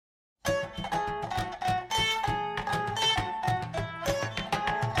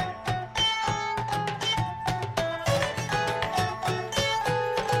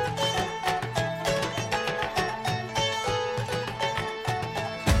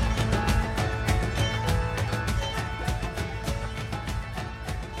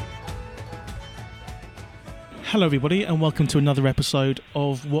Hello everybody and welcome to another episode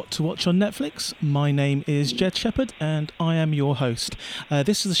of What to Watch on Netflix. My name is Jed Shepherd and I am your host.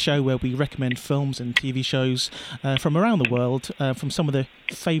 This is a show where we recommend films and TV shows from around the world, from some of the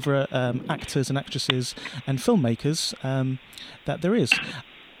favourite actors and actresses and filmmakers that there is.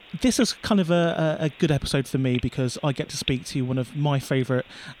 This is kind of a good episode for me because I get to speak to one of my favourite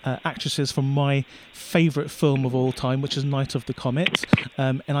actresses from my favourite film of all time, which is Night of the Comet,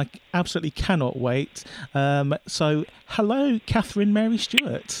 and I absolutely cannot wait. So, hello, Catherine Mary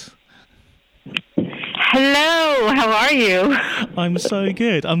Stewart. Hello, how are you? I'm so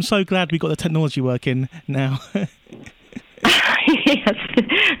good. I'm so glad we got the technology working now. Yes,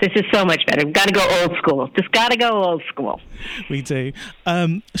 this is so much better. We've got to go old school. Just got to go old school. We do.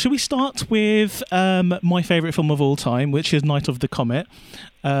 Shall we start with my favourite film of all time, which is Night of the Comet?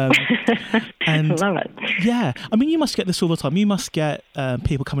 And love it. Yeah. I mean, you must get this all the time. You must get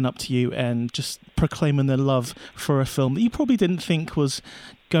people coming up to you and just proclaiming their love for a film that you probably didn't think was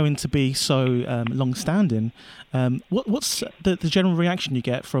going to be so long-standing. What's the general reaction you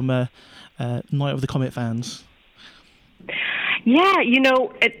get from Night of the Comet fans? Yeah,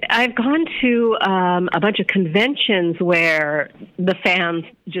 I've gone to a bunch of conventions where the fans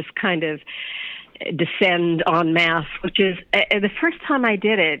just kind of descend en masse, which is, the first time I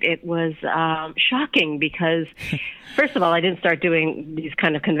did it, it was shocking because, first of all, I didn't start doing these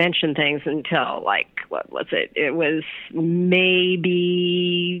kind of convention things until, what was it? It was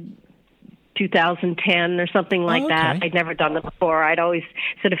maybe 2010 or something like that. I'd never done them before. I'd always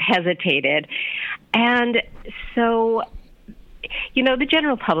sort of hesitated. And so, the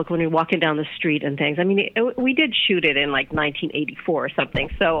general public, when you're walking down the street and things, I mean, we did shoot it in 1984 or something,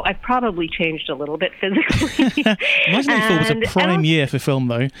 so I've probably changed a little bit physically. 1984 was a prime year for film,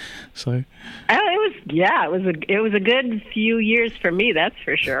 though. So. It was a good few years for me, that's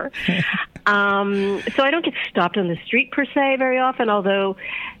for sure. So I don't get stopped on the street per se very often, although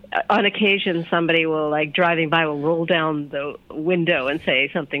on occasion somebody will, driving by, will roll down the window and say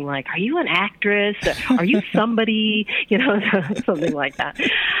something like, "Are you an actress? Are you somebody?" Something like that.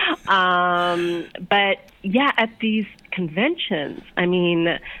 But yeah, at these conventions, I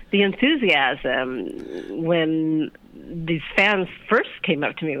mean, the enthusiasm when these fans first came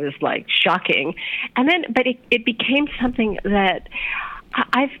up to me was shocking, and then, but it became something that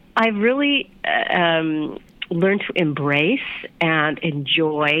I've really learned to embrace and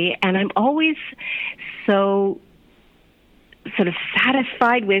enjoy, and I'm always so sort of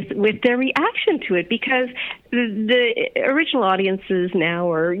satisfied with their reaction to it, because the original audiences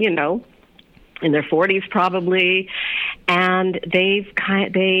now are, in their 40s probably, and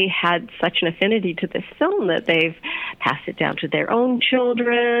they had such an affinity to this film that they've passed it down to their own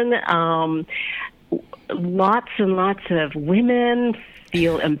children. Lots and lots of women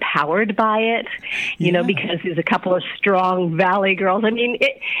feel empowered by it, because there's a couple of strong Valley girls. I mean,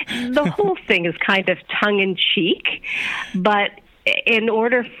 the whole thing is kind of tongue-in-cheek, but in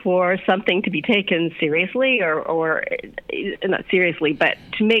order for something to be taken seriously, or not seriously, but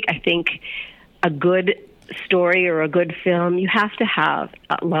to make, I think, a good story or a good film, you have to have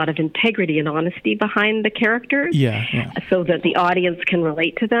a lot of integrity and honesty behind the characters, so that the audience can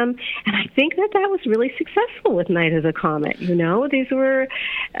relate to them. And I think that was really successful with Night of the Comet. These were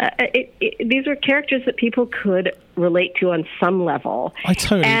characters that people could relate to on some level. I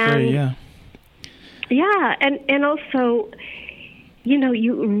totally agree. Yeah, and also,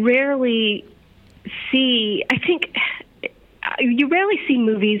 you rarely see. I think you rarely see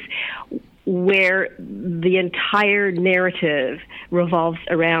movies where the entire narrative revolves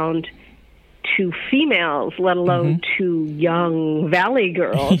around two females, let alone two young Valley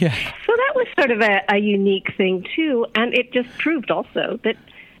girls. Yeah. So that was sort of a unique thing, too. And it just proved also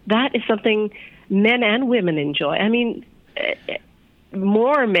that is something men and women enjoy. I mean,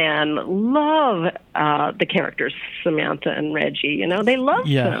 more men love the characters, Samantha and Reggie. They love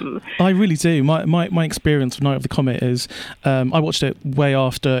them. I really do. My experience with Night of the Comet is I watched it way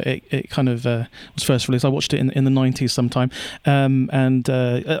after it kind of was first released. I watched it in the 90s sometime, and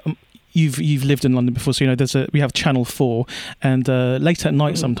you've lived in London before, so we have Channel 4, and late at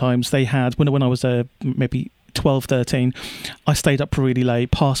night sometimes they had, when I was maybe 12, 13, I stayed up really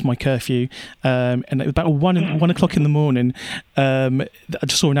late, past my curfew, and it was about 1 o'clock in the morning. I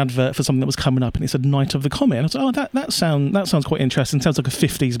just saw an advert for something that was coming up, and it said Night of the Comet, and I was like, oh, that sounds quite interesting. Sounds like a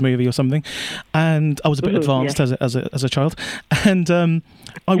 50s movie or something. And I was a bit advanced as a child, and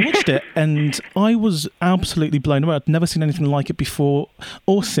I watched it, and I was absolutely blown away. I'd never seen anything like it before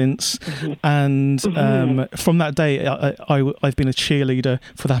or since, and from that day, I've been a cheerleader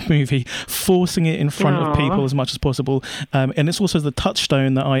for that movie, forcing it in front of people comfortable as much as possible. And it's also the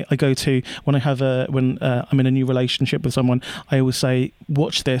touchstone that I go to when I'm in a new relationship with someone. I always say,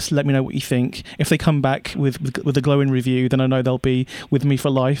 watch this, let me know what you think. If they come back with a glowing review, then I know they'll be with me for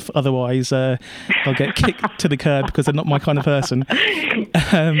life. Otherwise, they'll get kicked to the curb because they're not my kind of person.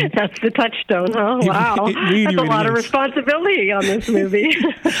 That's the touchstone, huh? Wow. It really, That's a lot of is. responsibility on this movie.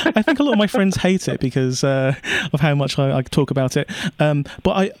 I think a lot of my friends hate it because of how much I talk about it.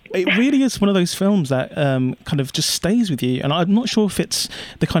 But it really is one of those films that kind of just stays with you. And I'm not sure if it's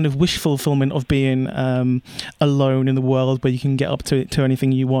the kind of wish fulfillment of being alone in the world where you can get up to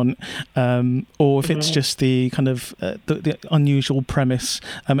anything you want, or if it's just the kind of the unusual premise,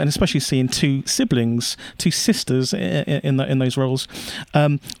 and especially seeing two sisters in those roles.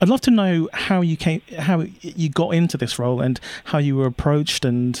 I'd love to know how you got into this role and how you were approached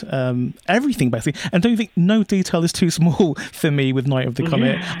and everything basically. And don't think no detail is too small for me with Night of the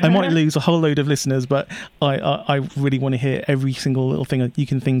Comet. I might lose a whole load of listeners, but I really want to hear every single little thing that you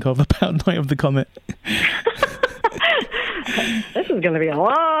can think of about Night of the Comet. This is going to be a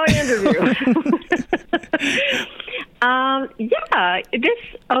long interview.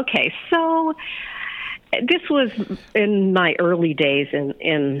 So this was in my early days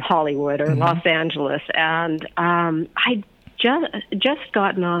in Hollywood or Los Angeles, and I just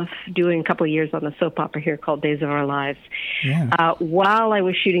gotten off doing a couple of years on a soap opera here called Days of Our Lives. Yeah. While I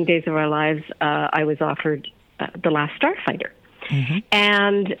was shooting Days of Our Lives, I was offered The Last Starfighter.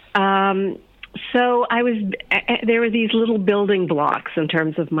 And so there were these little building blocks in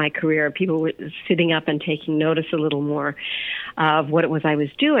terms of my career. People were sitting up and taking notice a little more of what it was I was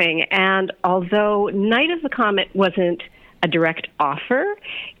doing. And although Night of the Comet wasn't a direct offer,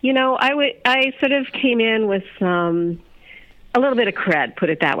 I sort of came in with a little bit of cred, put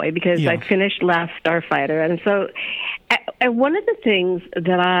it that way, because I'd finished Last Starfighter. And so one of the things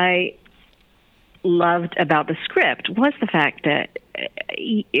that I loved about the script was the fact that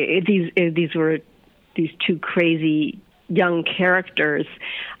these were these two crazy young characters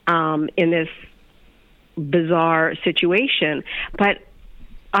in this bizarre situation. But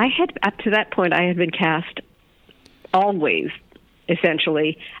up to that point, I had been cast always,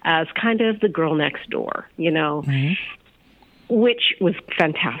 essentially, as kind of the girl next door, which was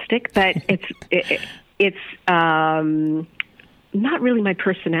fantastic. But it's not really my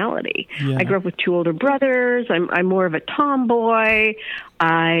personality. Yeah. I grew up with two older brothers. I'm more of a tomboy.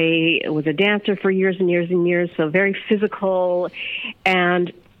 I was a dancer for years and years and years, so very physical.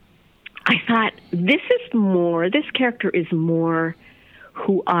 And I thought, this character is more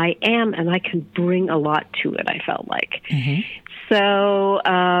who I am, and I can bring a lot to it, I felt like. So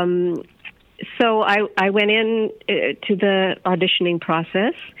I went in to the auditioning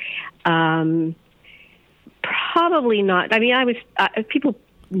process. Probably not. I mean, people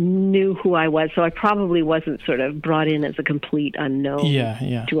knew who I was, so I probably wasn't sort of brought in as a complete unknown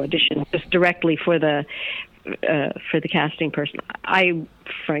to audition just directly for the casting person. I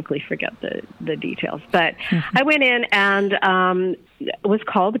frankly forget the details, but I went in and was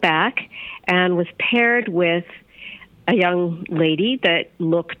called back and was paired with a young lady that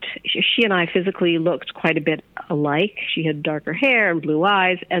she and I physically looked quite a bit alike. She had darker hair and blue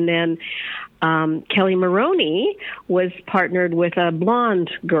eyes. And then Kelly Maroney was partnered with a blonde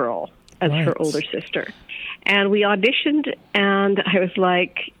girl as her older sister. And we auditioned, and I was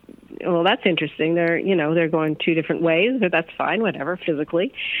like, well, that's interesting. They're going two different ways, but that's fine, whatever,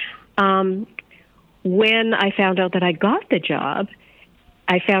 physically. When I found out that I got the job,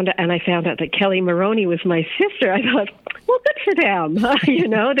 I found out that Kelly Maroney was my sister. I thought, well, good for them.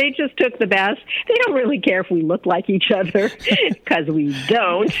 They just took the best. They don't really care if we look like each other, because we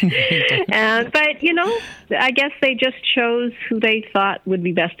don't. But I guess they just chose who they thought would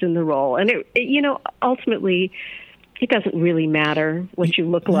be best in the role. And ultimately, it doesn't really matter what you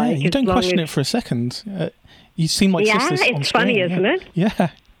look like. You don't question it for a second. You seem like sisters on screen. It's funny, isn't it?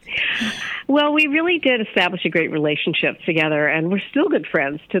 Yeah. Well, we really did establish a great relationship together, and we're still good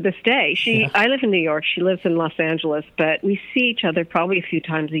friends to this day. I live in New York. She lives in Los Angeles, but we see each other probably a few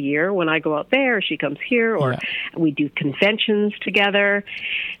times a year. When I go out there, she comes here, or we do conventions together.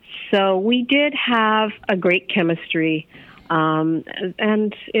 So we did have a great chemistry,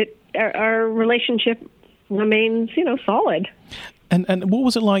 and our relationship remains, solid. And what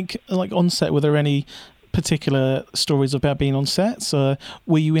was it like on set? Were there any particular stories about being on sets? Were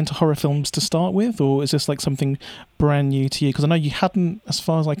you into horror films to start with, or is this like something brand new to you? Because I know you hadn't, as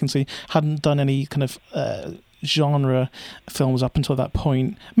far as I can see, done any kind of genre films up until that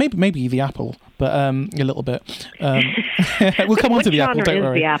point. Maybe The Apple, but a little bit. We'll come on to The Apple. Don't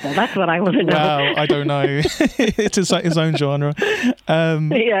worry. The Apple? That's what I want to know. Well, I don't know. It's its own genre. Yeah,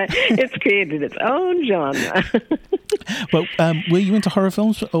 it's created its own genre. Well, were you into horror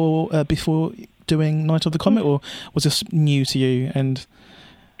films or before doing Night of the Comet, or was this new to you? And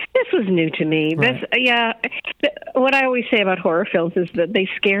this was new to me. Right. What I always say about horror films is that they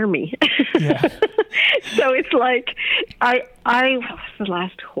scare me. Yeah. So it's like what was the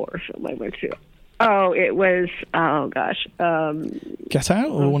last horror film I went to? Oh, it was Get Out,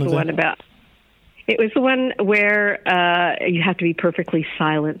 or one of the one about. It was the one where you have to be perfectly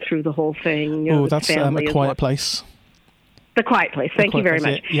silent through the whole thing. You know, that's A Quiet Place. The Quiet Place. Thank you very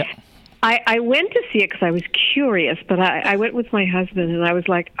much. Yeah. I went to see it because I was curious, but I went with my husband, and I was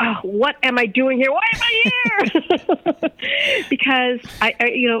like, "Oh, what am I doing here? Why am I here?" Because I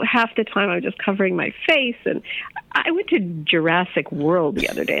half the time I was just covering my face, and I went to Jurassic World the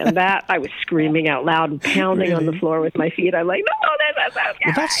other day, and that I was screaming out loud and pounding on the floor with my feet. I'm like, "No, that's well,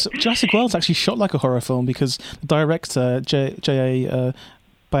 that's Jurassic World's actually shot like a horror film, because the director J.A.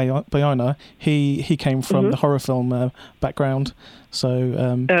 Bayona, he came from the horror film background.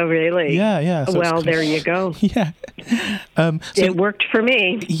 So oh, really? Yeah. So well, there you go. Yeah. It worked for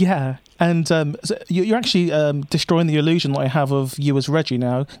me. Yeah. And so you're actually destroying the illusion that I have of you as Reggie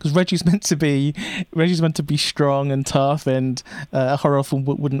now, because Reggie's meant to be strong and tough, and a horror film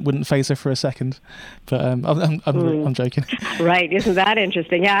wouldn't phase her for a second. But I'm joking. Right? Isn't that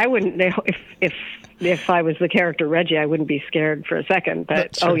interesting? Yeah, I wouldn't. If I was the character Reggie, I wouldn't be scared for a second.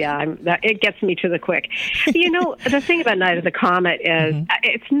 But it gets me to the quick. The thing about Night of the Comet is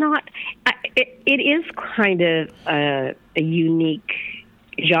it's not. It is kind of a unique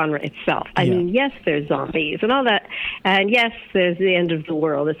genre itself. I mean, yes, there's zombies and all that, and yes, there's the end of the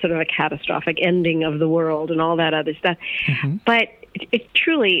world. It's sort of a catastrophic ending of the world and all that other stuff. But it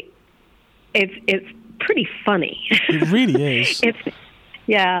truly, it's pretty funny. It really is.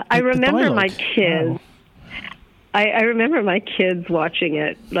 I remember my kids. Wow. I remember my kids watching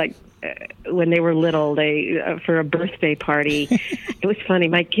it, like when they were little. They for a birthday party. It was funny.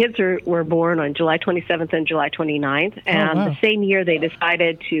 My kids were born on July 27th and July 29th, and the same year they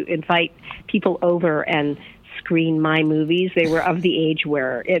decided to invite people over and screen my movies. They were of the age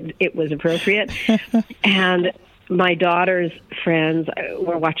where it was appropriate, and my daughter's friends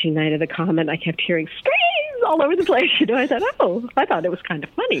were watching Night of the Comet. I kept hearing screams all over the place. I thought it was kind of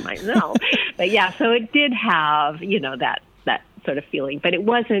funny myself. But yeah, so it did have, that sort of feeling, but it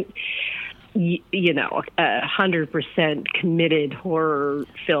wasn't, 100% committed horror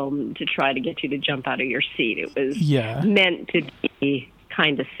film to try to get you to jump out of your seat. It was meant to be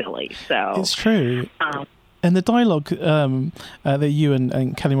kind of silly. So it's true. And the dialogue that you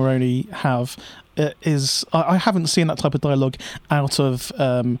and Kelly Maroney have is, I haven't seen that type of dialogue out of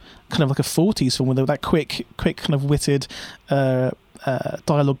kind of like a 40s film, with that quick kind of witted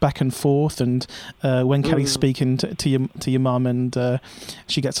dialogue back and forth, and when Kelly's speaking to your mum, and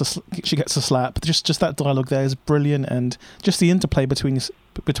she gets a slap. Just that dialogue there is brilliant, and just the interplay between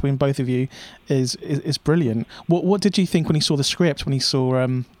both of you is brilliant. What did you think when you saw the script? When you saw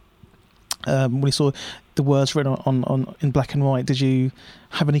the words written on in black and white, did you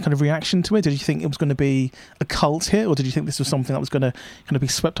have any kind of reaction to it? Did you think it was going to be a cult hit, or did you think this was something that was going to kind of be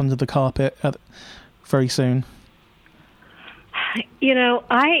swept under the carpet very soon?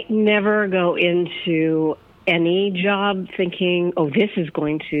 I never go into any job thinking, oh, this is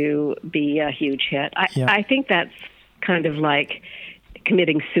going to be a huge hit. I think that's kind of like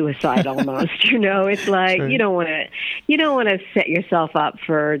committing suicide almost. It's like True. you don't want to set yourself up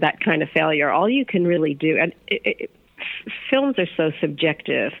for that kind of failure. All you can really do, and films are so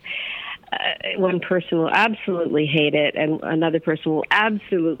subjective. One person will absolutely hate it, and another person will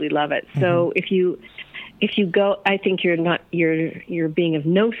absolutely love it. So if you go, I think you're being of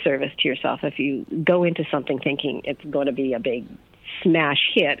no service to yourself if you go into something thinking it's going to be a big smash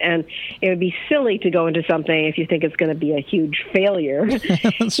hit. And it would be silly to go into something if you think it's going to be a huge failure.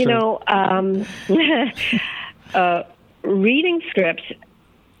 Reading scripts,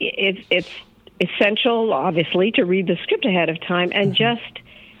 it's essential, obviously, to read the script ahead of time and just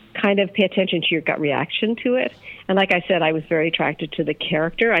kind of pay attention to your gut reaction to it. And like I said, I was very attracted to the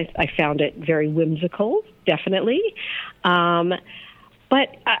character. I found it very whimsical, definitely. But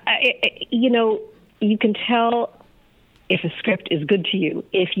you can tell if a script is good to you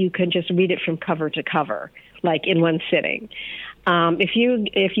if you can just read it from cover to cover, like in one sitting. If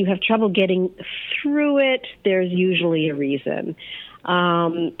you have trouble getting through it, there's usually a reason.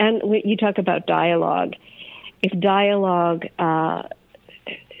 And when you talk about dialogue, if dialogue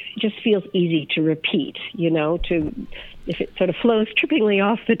just feels easy to repeat, if it sort of flows trippingly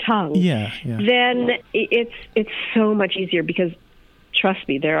off the tongue, then it's so much easier, because trust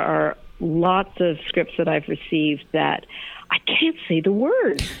me, there are lots of scripts that I've received that I can't say the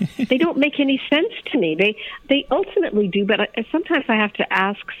words. They don't make any sense to me. They ultimately do, but sometimes I have to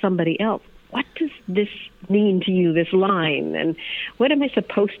ask somebody else, what does this mean to you, this line? And what am I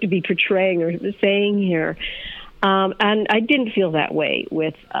supposed to be portraying or saying here? And I didn't feel that way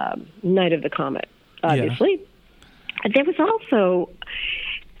with Night of the Comet, obviously. Yeah. There was also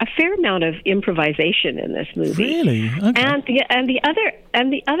a fair amount of improvisation in this movie. Really? Okay. And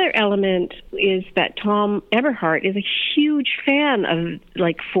the other element is that Tom Eberhardt is a huge fan of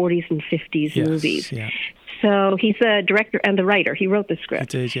like 40s and 50s movies. Yeah. So he's the director and the writer. He wrote the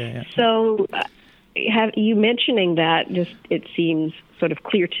script. He did, yeah. So you mentioning that, just it seems sort of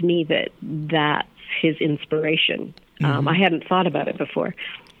clear to me that that's his inspiration. I hadn't thought about it before.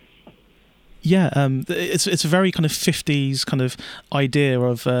 Yeah, it's a very kind of 50s kind of idea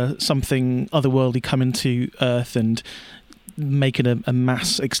of something otherworldly coming to Earth and making a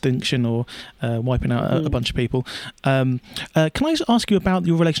mass extinction or wiping out a bunch of people. Can I ask you about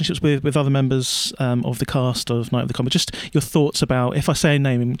your relationships with other members of the cast of Night of the Comet? Just your thoughts about, if I say a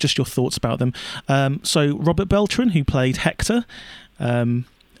name, just your thoughts about them. So Robert Beltran, who played Hector,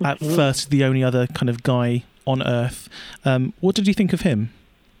 at first the only other kind of guy on Earth. What did you think of him?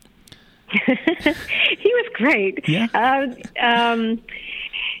 He was great. Yeah. I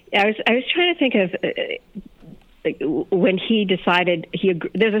was trying to think of when he decided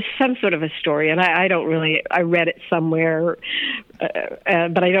there's some sort of a story, and I read it somewhere,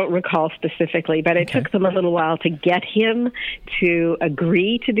 but I don't recall specifically. But it took them a little while to get him to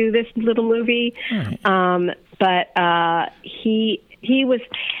agree to do this little movie. Right. But he was,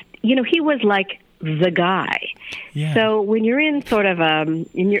 he was like the guy. Yeah. So when you're in sort of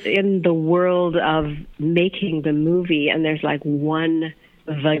in the world of making the movie, and there's like one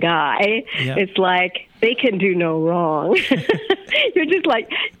the guy, it's like they can do no wrong. You're just like,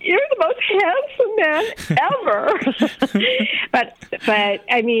 you're the most handsome man ever. but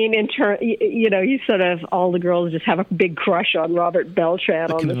I mean, you sort of, all the girls just have a big crush on Robert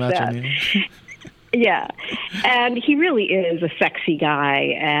Beltran on the set. Yeah, and he really is a sexy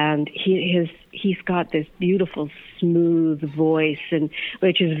guy, and he's got this beautiful, smooth voice, and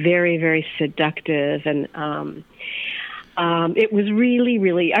which is very, very seductive, and it was really,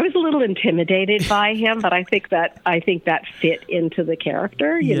 really. I was a little intimidated by him, but I think that fit into the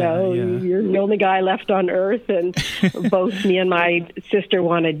character. You're the only guy left on Earth, and both me and my sister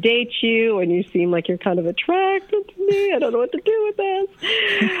want to date you, and you seem like you're kind of attracted to me. I don't know what to do with this.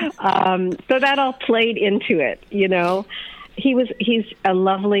 So that all played into it. He's a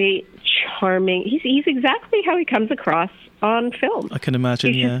lovely, charming. He's exactly how he comes across on film. I can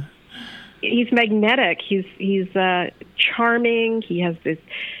imagine. He's magnetic. He's charming. He has this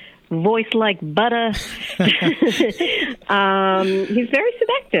voice like butter. He's very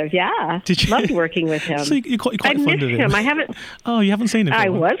seductive. Yeah, loved working with him. So you're quite fond of him. I haven't. Oh, you haven't seen him? I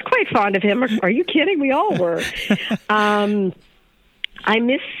was quite fond of him. Are you kidding? We all were. I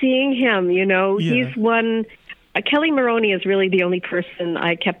miss seeing him. He's one. Kelly Maroney is really the only person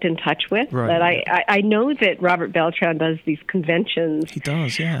I kept in touch with. Right. But I know that Robert Beltran does these conventions. He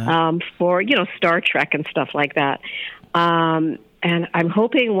does, yeah. For, Star Trek and stuff like that. And I'm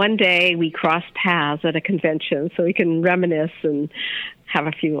hoping one day we cross paths at a convention so we can reminisce and have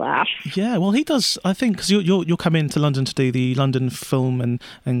a few laughs. Yeah, well, he does, I think, because you'll come into London to do the London Film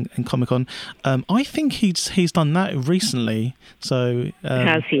and Comic-Con. I think he's done that recently. So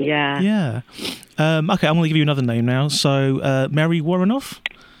has he? Yeah. Yeah. Okay, I'm going to give you another name now. So Mary Woronov.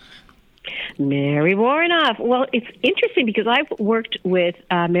 Mary Woronov. Well, it's interesting because I've worked with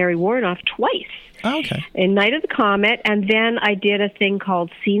Mary Woronov twice. Oh, okay. In Night of the Comet, and then I did a thing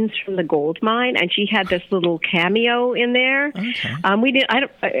called Scenes from the Gold Mine, and she had this little cameo in there. Okay. We did.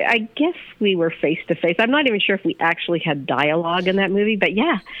 I guess we were face to face. I'm not even sure if we actually had dialogue in that movie, but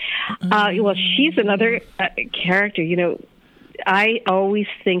yeah. Well, she's another character. I always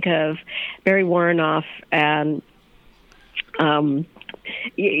think of Mary Woronov and. From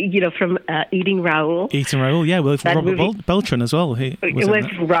Eating Raoul. Eating Raoul, yeah, with Robert Beltran as well.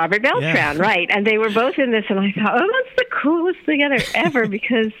 Robert Beltran, right. And they were both in this, and I thought, that's the coolest thing ever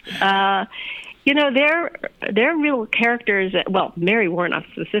because, they're real characters, Mary Woronov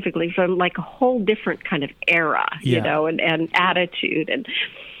specifically, from like a whole different kind of era, and attitude and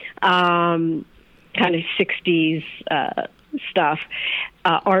kind of 60s stuff,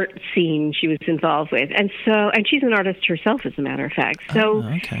 art scene she was involved with, and she's an artist herself, as a matter of fact. So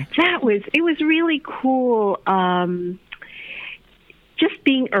it was really cool. just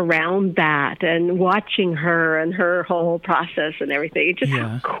being around that and watching her and her whole process and everything, it's just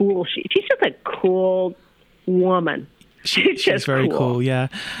how cool she's just a cool woman. She's very cool, yeah.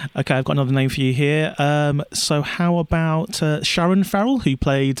 Okay, I've got another name for you here. So how about Sharon Farrell, who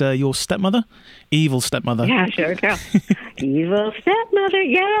played your stepmother? Evil stepmother. Yeah, Sharon Farrell. Evil stepmother,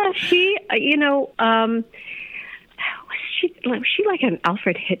 yeah. She, was she like an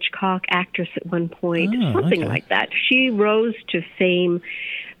Alfred Hitchcock actress at one point? Something like that. She rose to fame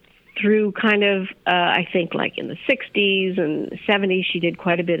through kind of, I think, like in the 60s and 70s. She did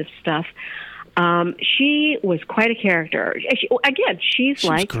quite a bit of stuff. She was quite a character. She's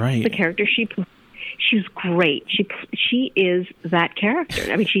like great. The character she's great. She is that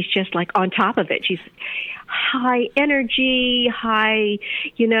character. I mean, she's just like on top of it. She's high energy,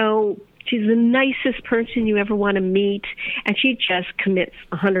 she's the nicest person you ever want to meet, and she just commits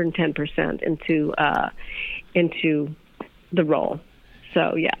 110% into the role.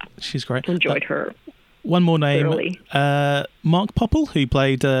 So yeah, she's great. Enjoyed her. One more name, Mark Popple, who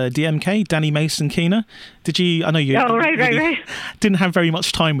played DMK, Danny Mason Keener. Did you? I know you. Oh, right. Didn't have very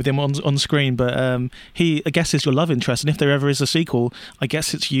much time with him on screen, but he, I guess, is your love interest. And if there ever is a sequel, I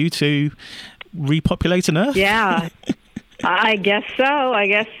guess it's you to repopulate an Earth. Yeah, I guess so.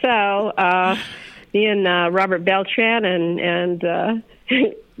 Me and Robert Beltran and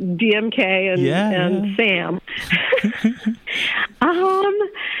DMK and Sam.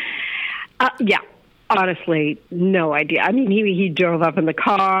 Yeah. Honestly, no idea. I mean, he drove up in the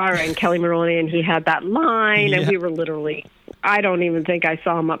car, and Kelly Maroney, and he had that line, and we were literally, I don't even think I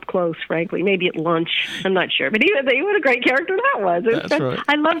saw him up close, frankly. Maybe at lunch. I'm not sure. But what a great character that was. That's right.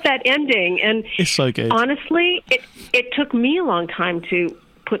 I love that ending. And it's so good. Honestly, it took me a long time to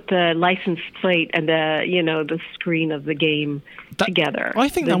put the license plate and the screen of the game together. I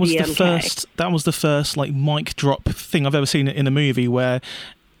think that was the first like mic drop thing I've ever seen in a movie where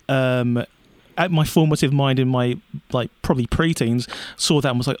at my formative mind in my probably preteens saw that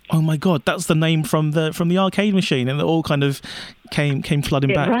and was like, oh my god, that's the name from the arcade machine, and it all kind of came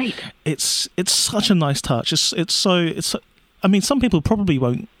flooding back. Right. It's such a nice touch. It's I mean, some people probably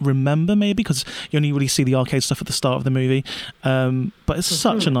won't remember, maybe because you only really see the arcade stuff at the start of the movie, but it's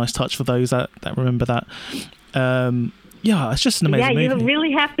such a nice touch for those that remember that. It's just an amazing movie. Yeah, you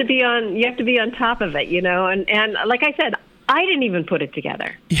really have to be on top of it, and like I said, I didn't even put it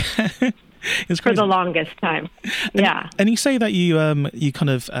together. Yeah. For the longest time. And you say that you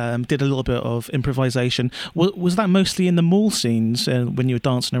kind of did a little bit of improvisation. Was that mostly in the mall scenes when you were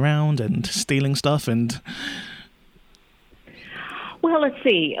dancing around and stealing stuff? And well, let's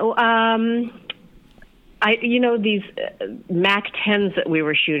see. These Mac 10s that we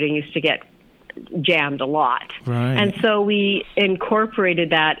were shooting used to get jammed a lot, right? And so we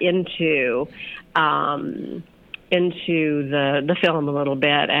incorporated that into the film a little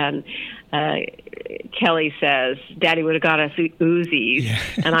bit, and Kelly says, "Daddy would have got us Uzis,"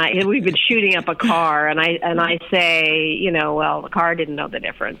 and we've been shooting up a car, and I say, well, the car didn't know the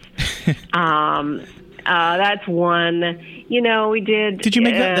difference. That's one. We did. Did you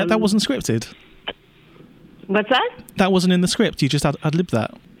make that? That wasn't scripted. What's that? That wasn't in the script. You just ad-libbed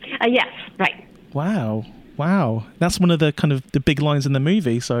that. Yes, right. Wow. That's one of the kind of the big lines in the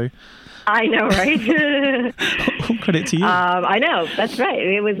movie. So. I know, right? All credit to you. I know, that's right.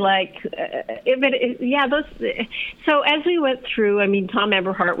 It was like, So as we went through, I mean, Tom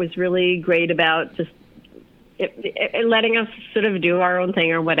Eberhardt was really great about just letting us sort of do our own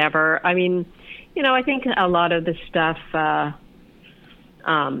thing or whatever. I mean, I think a lot of the stuff, I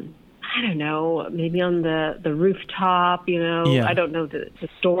don't know, maybe on the rooftop, I don't know, the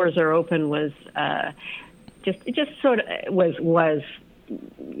stores are open was just sort of was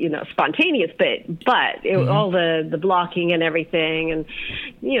spontaneous, but all the blocking and everything, and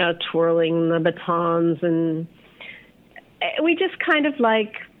twirling the batons, and we just kind of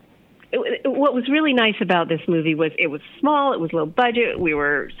like. What was really nice about this movie was it was small, it was low budget. We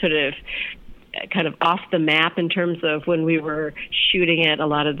were sort of kind of off the map in terms of when we were shooting it. A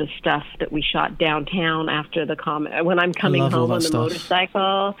lot of the stuff that we shot downtown after the when I'm coming home on the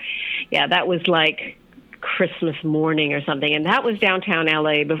motorcycle, that was like Christmas morning or something, and that was downtown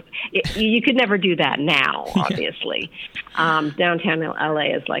LA. But you could never do that now, obviously. Downtown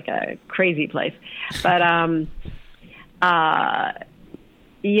LA is like a crazy place, but at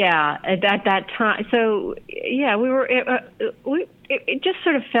that time, so we were. It just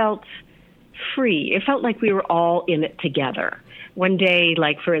sort of felt free. It felt like we were all in it together. One day,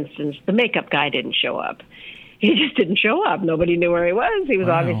 like for instance, the makeup guy didn't show up. he just didn't show up. Nobody knew where he was. He was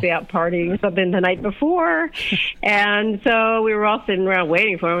obviously out partying or something the night before. And so we were all sitting around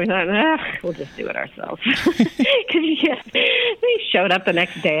waiting for him. We thought, we'll just do it ourselves. Because he showed up the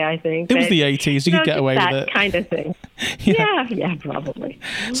next day, I think. It was the 80s. You could get away with it. That kind of thing. Yeah, probably.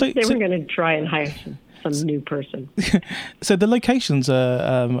 They were going to try and hire some new person. So the locations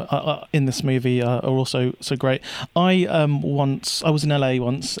are in this movie are also so great. I was in LA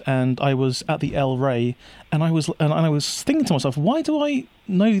once, and I was at the El Rey, and I was thinking to myself, why do I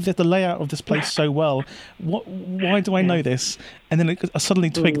know the layout of this place so well? Why do I know this? And then I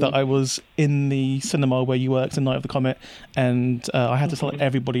suddenly twigged that I was in the cinema where you worked in Night of the Comet, and I had to tell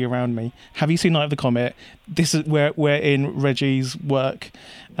everybody around me, have you seen Night of the Comet? This is where we're in Reggie's work.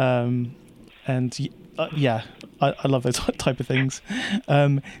 I love those type of things.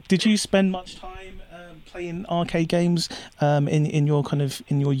 Did you spend much time playing arcade games in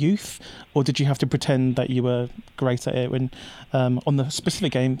your youth, or did you have to pretend that you were great at it when on the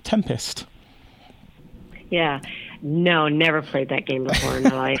specific game Tempest? Yeah, no, never played that game before in my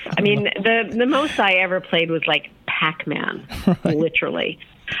life. I mean, the most I ever played was like Pac-Man, literally.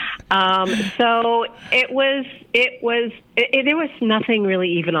 So there was nothing really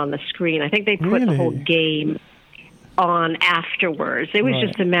even on the screen. I think they put the whole game on afterwards. It was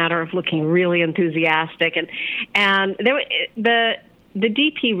just a matter of looking really enthusiastic, and the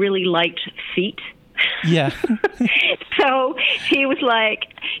DP really liked feet. Yeah. So he was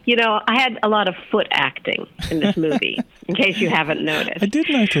like, I had a lot of foot acting in this movie, in case you haven't noticed. I did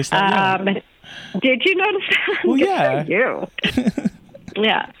notice that. Did you notice that? Well, yeah. You.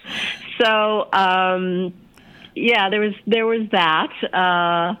 Yeah. So, there was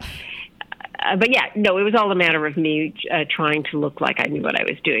that. But yeah, no, it was all a matter of me trying to look like I knew what I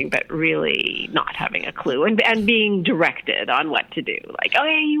was doing, but really not having a clue and being directed on what to do. Like, oh,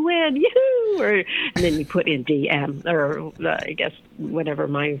 yeah, you win, yoo-hoo! And then you put in DM, or I guess whatever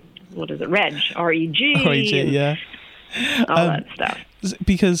Reg, R-E-G. R-E-G, yeah. All that stuff.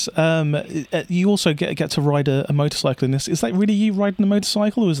 Because you also get to ride a motorcycle in this. Is that really you riding a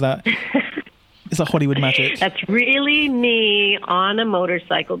motorcycle, or is that Hollywood magic? That's really me on a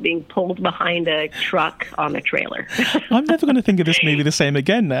motorcycle being pulled behind a truck on a trailer. I'm never going to think of this movie the same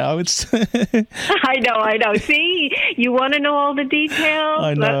again now. It's I know. See, you want to know all the details?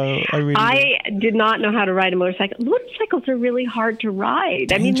 I know. I did not know how to ride a motorcycle. Motorcycles are really hard to ride.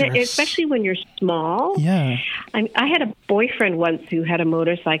 Dangerous. I mean, especially when you're small. Yeah. I had a boyfriend once who had a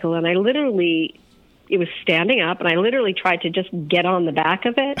motorcycle, and it was standing up, and I literally tried to just get on the back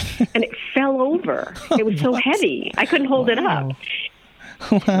of it, and it fell over. It was so heavy. I couldn't hold it up.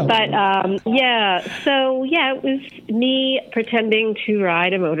 Wow. But, it was me pretending to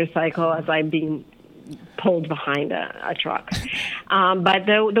ride a motorcycle as I'm being pulled behind a truck. But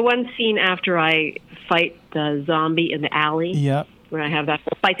the one scene after I fight the zombie in the alley, where I have that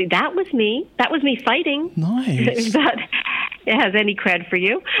fight, that was me. That was me fighting. Nice. It has any cred for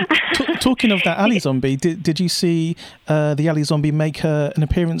you. Talking of that alley zombie, did you see the alley zombie make an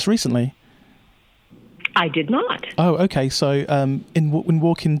appearance recently? I did not. Oh, okay. So in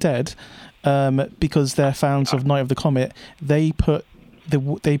Walking Dead, because they're fans of Night of the Comet, they put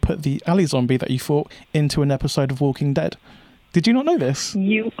the alley zombie that you fought into an episode of Walking Dead. Did you not know this? I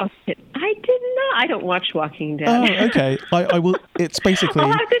did not. I don't watch Walking Dead. Oh, okay. I will. It's basically. I'll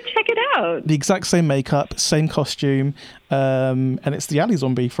have to check it out. The exact same makeup, same costume, and it's the alley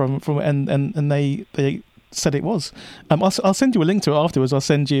zombie from and they said it was. I'll send you a link to it afterwards. I'll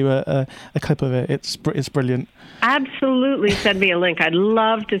send you a clip of it. It's brilliant. Absolutely, send me a link. I'd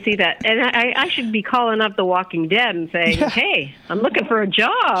love to see that. And I should be calling up The Walking Dead and saying, hey, I'm looking for a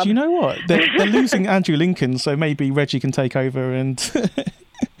job. Do you know what? They're losing Andrew Lincoln, so maybe Reggie can take over and...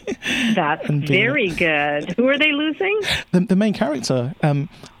 That's very good. Who are they losing? The main character,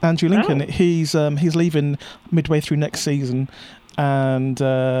 Andrew Lincoln. He's leaving midway through next season, and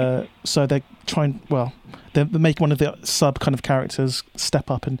so they're trying... Well, they're making one of the sub kind of characters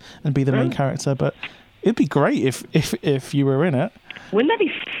step up and be the main character, but... It'd be great if you were in it. Wouldn't that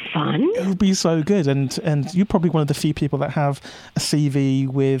be fun? It would be so good, and you're probably one of the few people that have a CV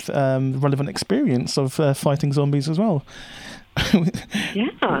with relevant experience of fighting zombies as well.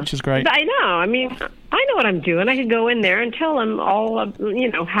 Yeah, which is great. I know. I mean, I know what I'm doing. I could go in there and tell them all,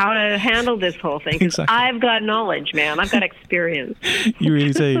 how to handle this whole thing. Exactly. I've got knowledge, man. I've got experience. You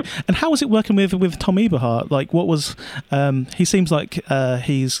really do. And how was it working with Tom Eberhardt? Like, what was? He seems like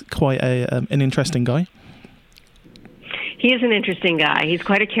he's quite an interesting guy. He is an interesting guy. He's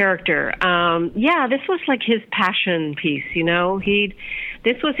quite a character. This was like his passion piece.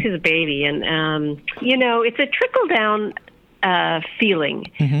 This was his baby, and it's a trickle down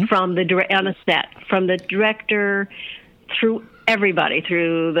feeling from the on a set, from the director through everybody,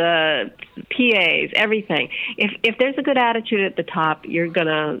 through the PAs, everything. If there's a good attitude at the top, you're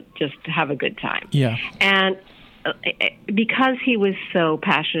gonna just have a good time. Yeah. And because he was so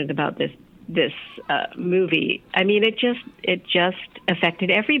passionate about this movie, I mean, it just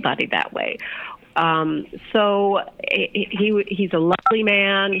affected everybody that way. So he's a lovely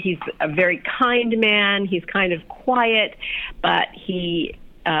man. He's a very kind man. He's kind of quiet, but he,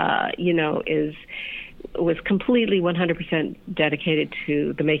 was completely 100% dedicated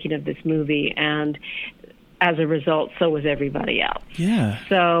to the making of this movie, and as a result, so was everybody else. Yeah.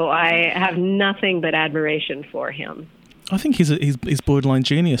 So I have nothing but admiration for him. I think he's borderline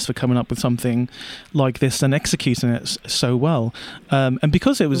genius for coming up with something like this and executing it so well, and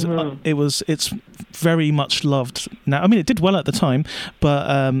because it's very much loved now. I mean, it did well at the time, but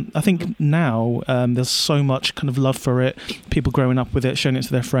I think now there's so much kind of love for it. People growing up with it, showing it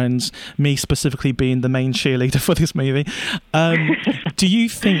to their friends. Me specifically being the main cheerleader for this movie. Do you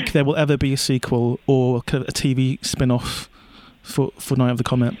think there will ever be a sequel or kind of a TV spin-off for Night of the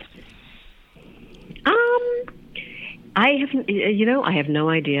Comet? I have no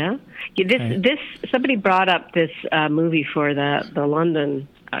idea. This somebody brought up this movie for the London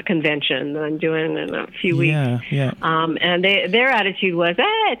convention that I'm doing in a few weeks. Yeah. And their attitude was,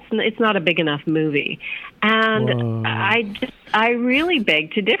 it's not a big enough movie. And whoa. I really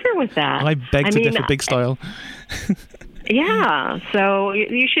beg to differ with that. I beg to differ big style. Yeah. So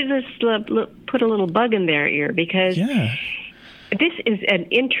you should just put a little bug in their ear, because this is an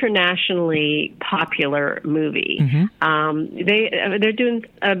internationally popular movie. They're doing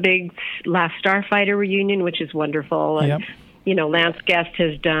a big Last Starfighter reunion, which is wonderful. And, Lance Guest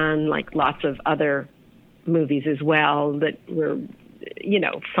has done like lots of other movies as well that were,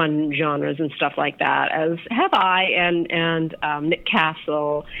 fun genres and stuff like that, as have I and Nick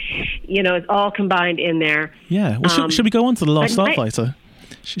Castle. It's all combined in there. Yeah. Well, should we go on to The Last Starfighter?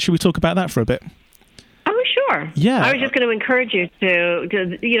 Should we talk about that for a bit? Oh, sure. Yeah. I was just going to encourage you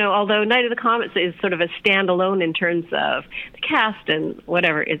to, although Night of the Comets is sort of a standalone in terms of the cast and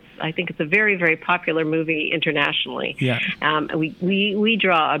whatever, I think it's a very, very popular movie internationally. Yeah. We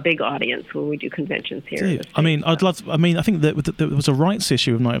draw a big audience when we do conventions here. I think that there was a rights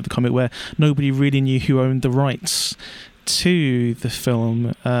issue of Night of the Comet where nobody really knew who owned the rights to the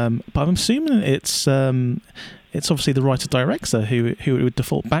film. But I'm assuming it's obviously the writer-director who it would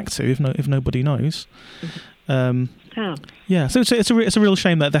default back to if nobody knows. Yeah, so it's a real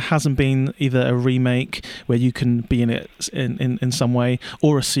shame that there hasn't been either a remake where you can be in it in some way,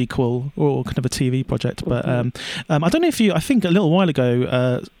 or a sequel, or kind of a TV project. But I don't know if I think a little while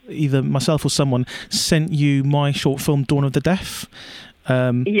ago, either myself or someone sent you my short film Dawn of the Deaf.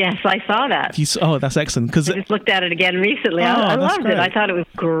 Yes, I saw that. That's excellent. Cause I just looked at it again recently. I loved it. I thought it was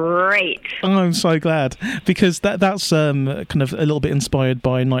great. Oh, I'm so glad, because that's kind of a little bit inspired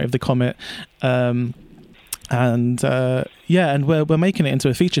by Night of the Comet. And we're making it into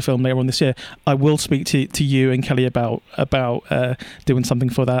a feature film later on this year. I will speak to you and Kelly about doing something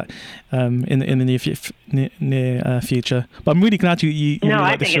for that in the near future. But I'm really glad you really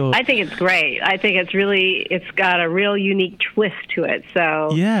like the short. I think it's great. I think it's got a real unique twist to it.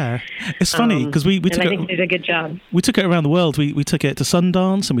 So yeah, it's funny because we took I think you did a good job. We took it around the world. We took it to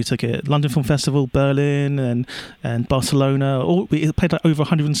Sundance, and we took it London Film Festival, Berlin, and Barcelona. We played like over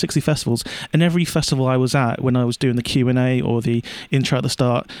 160 festivals, and every festival I was at, when I was doing the Q&A or the intro at the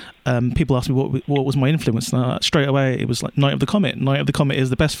start, people asked me what was my influence, and straight away it was like Night of the Comet. Night of the Comet is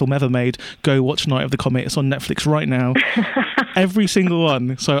the best film ever made. Go watch Night of the Comet. It's on Netflix right now. Every single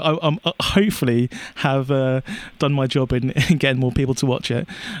one. So I hopefully have done my job in getting more people to watch it.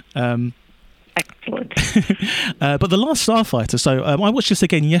 Excellent. But The Last Starfighter, so I watched this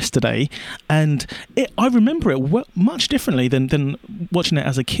again yesterday, and I remember it much differently than watching it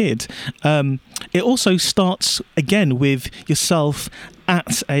as a kid. It also starts again with yourself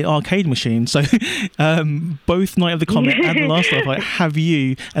at a arcade machine, so both Night of the Comet and The Last Starfighter have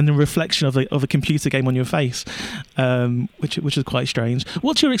you and the reflection of a computer game on your face, which is quite strange.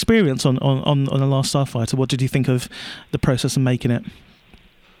 What's your experience on The Last Starfighter? What did you think of the process of making it?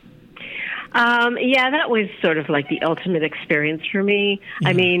 That was sort of like the ultimate experience for me. Yeah.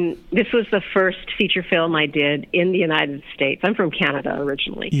 I mean, this was the first feature film I did in the United States. I'm from Canada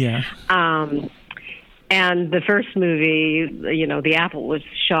originally. Yeah. And the first movie, The Apple, was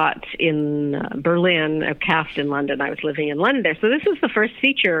shot in Berlin, cast in London. I was living in London there. So this was the first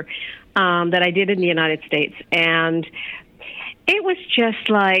feature that I did in the United States. And it was just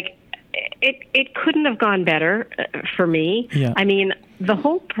like, it couldn't have gone better for me. Yeah. I mean, the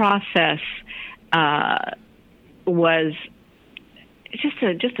whole process was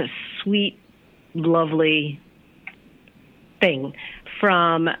just a sweet, lovely thing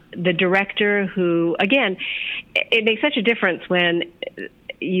from the director who, again, it makes such a difference when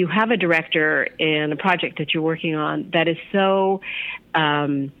you have a director in a project that you're working on that is so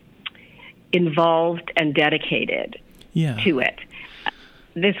involved and dedicated to it.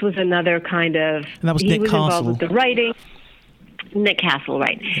 This was another kind of... And that was Nick Castle. Involved with the writing. Nick Castle,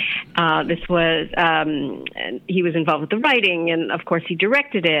 right. This was... he was involved with the writing, and of course he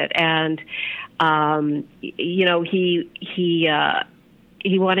directed it. And, he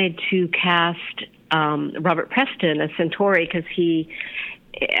wanted to cast Robert Preston as Centauri because he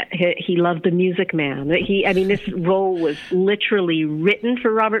loved The Music Man. This role was literally written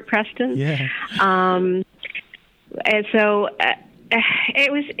for Robert Preston. Yeah. And so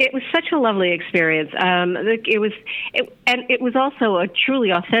it was such a lovely experience. It was also a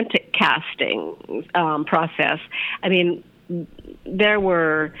truly authentic casting process. I mean, there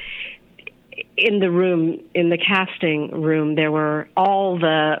were in the casting room, there were all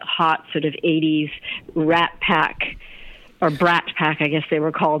the hot sort of 80s Rat Pack, or Brat Pack, I guess they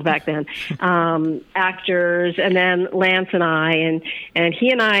were called back then, actors, and then Lance and I, and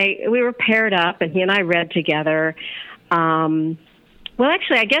he and I, we were paired up, and he and I read together. Well,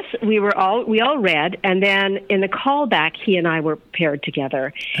 actually, I guess we all read, and then in the callback, he and I were paired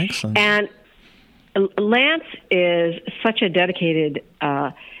together. Excellent. And Lance is such a dedicated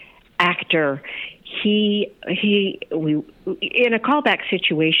actor. We in a callback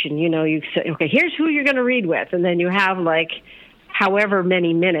situation, you say, okay, here's who you're going to read with, and then you have like however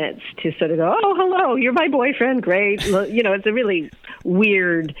many minutes to sort of go, oh, hello, you're my boyfriend, great. It's a really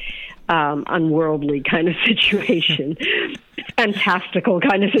weird, unworldly kind of situation, fantastical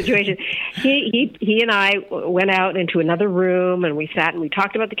kind of situation. He and I went out into another room, and we sat and we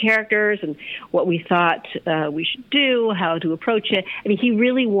talked about the characters and what we thought we should do, how to approach it. I mean, he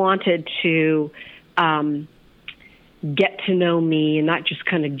really wanted to get to know me and not just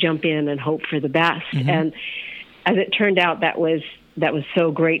kind of jump in and hope for the best. Mm-hmm. And as it turned out, that was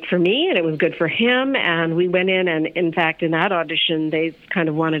so great for me, and it was good for him. And we went in, and in fact, in that audition, they kind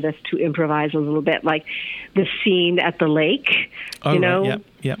of wanted us to improvise a little bit, like the scene at the lake, Right.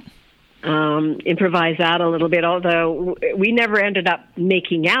 Yep. Improvise that a little bit, although we never ended up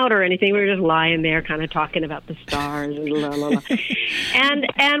making out or anything. We were just lying there kind of talking about the stars and blah, blah, blah.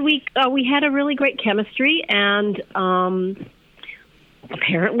 and we had a really great chemistry, and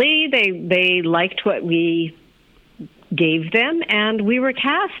apparently they liked what we gave them, and we were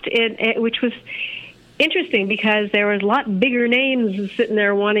cast which was interesting because there was a lot bigger names sitting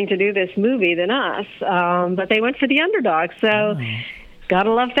there wanting to do this movie than us, but they went for the underdog, so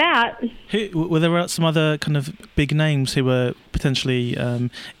gotta love that. Were there some other kind of big names who were potentially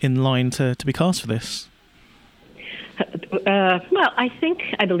in line to be cast for this? Well, I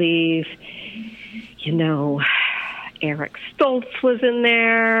believe, Eric Stoltz was in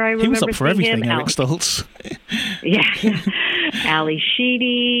there. He was up for everything, Eric Stoltz. Yeah. Ali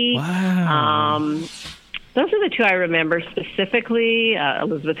Sheedy. Wow. Those are the two I remember specifically.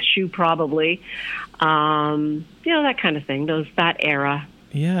 Elizabeth Shue, probably. That kind of thing. That era.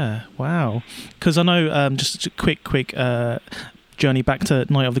 Yeah. Wow. Because I know, just a quick journey back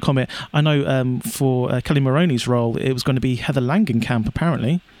to Night of the Comet. I know for Kelly Maroney's role, it was going to be Heather Langenkamp,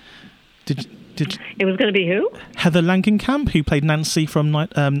 apparently. It was going to be who? Heather Langenkamp, who played Nancy from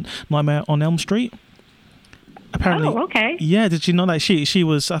Nightmare on Elm Street. Apparently. Oh, okay. Yeah, did you know that she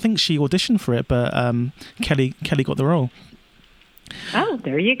was? I think she auditioned for it, but Kelly got the role. Oh,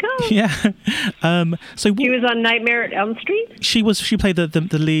 there you go. Yeah. So she was on Nightmare at Elm Street. She played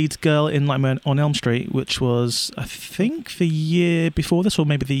the lead girl in Nightmare on Elm Street, which was, I think, the year before this, or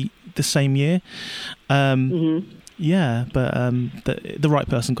maybe the same year. Mm-hmm. Yeah, but the right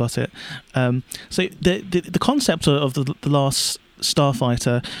person got it. So the concept of the Last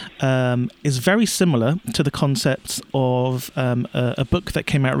Starfighter is very similar to the concept of a book that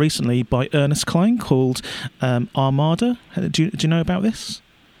came out recently by Ernest Cline called Armada. Do you know about this?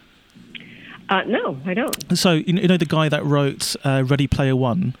 No, I don't. So you know the guy that wrote Ready Player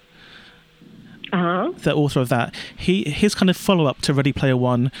One? Uh-huh. The author of that, his kind of follow-up to Ready Player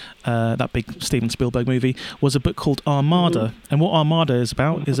One, that big Steven Spielberg movie, was a book called Armada. Mm-hmm. And what Armada is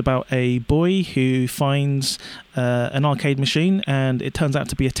about a boy who finds an arcade machine, and it turns out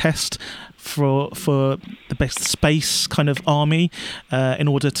to be a test for the best space kind of army in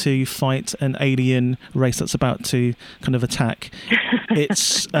order to fight an alien race that's about to kind of attack.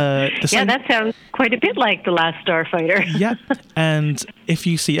 It's that sounds quite a bit like The Last Starfighter. Yeah, and if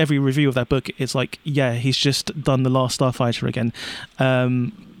you see every review of that book, it's like, yeah, he's just done The Last Starfighter again.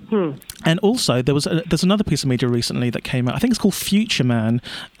 And also, there's another piece of media recently that came out. I think it's called Future Man.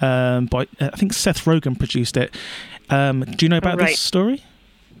 By I think Seth Rogen produced it. Do you know about this story?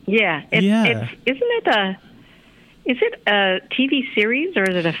 Yeah. Is it a TV series or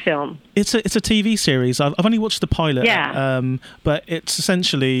is it a film? It's a TV series. I've only watched the pilot. Yeah. But it's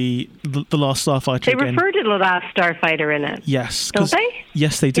essentially the Last Starfighter. They refer to the Last Starfighter in it. Yes. Don't they?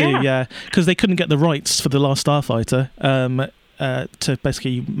 Yes, they do. Yeah. Because they couldn't get the rights for the Last Starfighter. To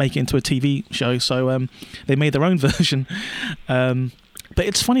basically make it into a TV show, so they made their own version. But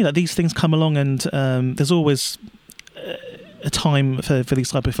it's funny that these things come along, and there's always a time for these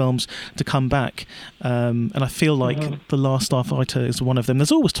type of films to come back. And I feel like The Last Starfighter is one of them.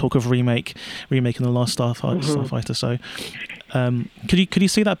 There's always talk of remaking The Last Starfighter. So could you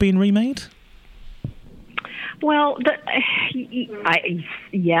see that being remade? Well,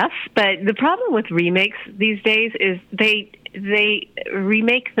 yes, but the problem with remakes these days is they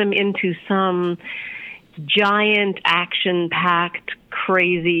remake them into some giant, action-packed,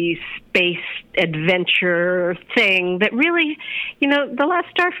 crazy space adventure thing that really, The Last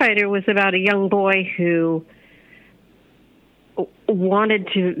Starfighter was about a young boy who wanted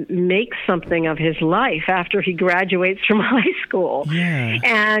to make something of his life after he graduates from high school. Yeah.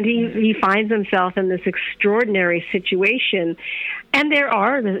 And he finds himself in this extraordinary situation. And there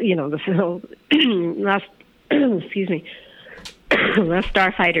are, the film, excuse me, Last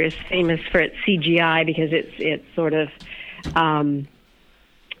Starfighter is famous for its CGI because it's sort of,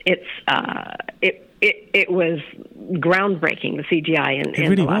 it was groundbreaking, the CGI in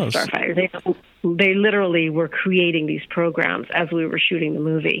really The Last was. Starfighter. They literally were creating these programs as we were shooting the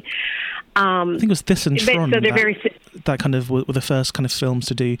movie. I think it was this and Tron. So they're that kind of were the first kind of films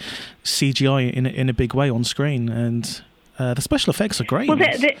to do CGI in a big way on screen, and the special effects are great. Well,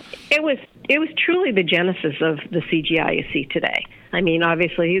 it was truly the genesis of the CGI you see today. I mean,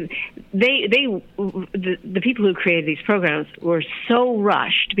 obviously, the people who created these programs were so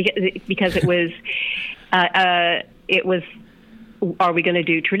rushed because it was are we going to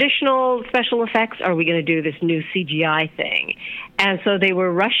do traditional special effects? Or are we going to do this new CGI thing? And so they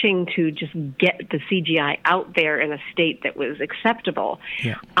were rushing to just get the CGI out there in a state that was acceptable.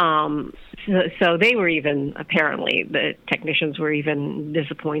 Yeah. So they were apparently, the technicians were even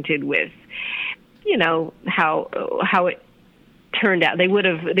disappointed with, how it turned out. They would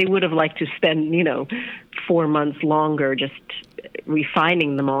have liked to spend, 4 months longer just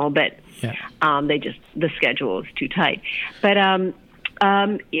refining them all, but the schedule is too tight. But I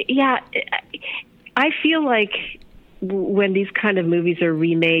feel like when these kind of movies are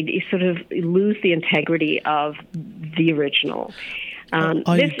remade, you sort of lose the integrity of the original. I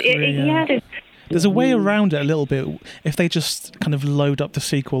agree. There's a way around it a little bit if they just kind of load up the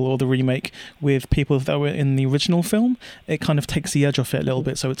sequel or the remake with people that were in the original film. It kind of takes the edge off it a little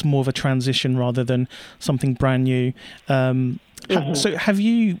bit, so it's more of a transition rather than something brand new. So have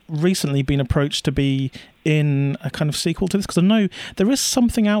you recently been approached to be in a kind of sequel to this? Because I know there is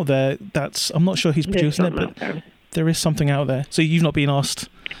something out there that's, I'm not sure who's producing it, but there is something out there. So you've not been asked?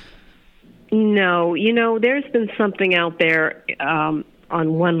 No, there's been something out there on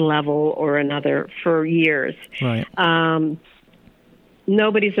one level or another for years. Right.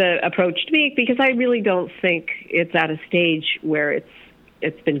 Nobody's approached me because I really don't think it's at a stage where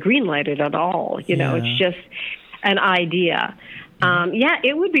it's been greenlighted at all. It's just an idea.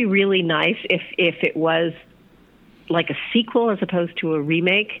 It would be really nice if it was like a sequel as opposed to a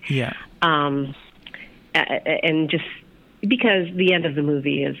remake. Yeah. And just because the end of the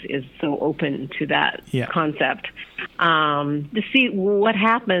movie is so open to that concept. To see what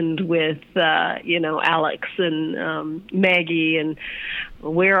happened with, Alex and Maggie, and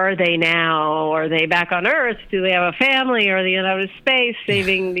where are they now? Are they back on Earth? Do they have a family? Are they in outer space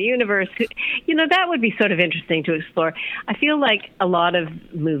saving the universe? That would be sort of interesting to explore. I feel like a lot of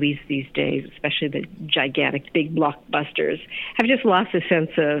movies these days, especially the gigantic, big blockbusters, have just lost a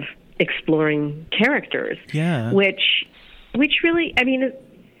sense of exploring characters. Yeah. Which really, I mean,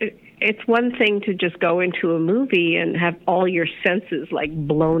 it's one thing to just go into a movie and have all your senses like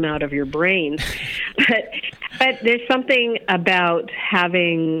blown out of your brain, but there's something about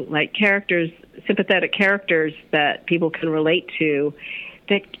having like characters, sympathetic characters that people can relate to,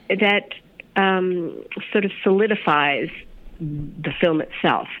 that sort of solidifies the film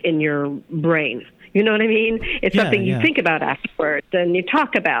itself in your brain. You know what I mean? It's something you think about afterwards and you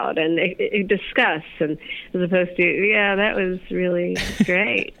talk about and discuss, and as opposed to, that was really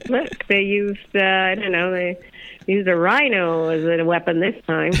great. Look, they used, they used a rhino as a weapon this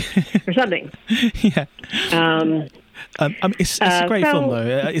time or something. Yeah. It's a great film,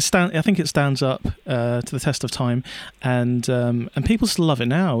 though. I think it stands up to the test of time, and people still love it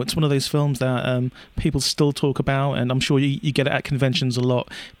now. It's one of those films that people still talk about, and I'm sure you get it at conventions a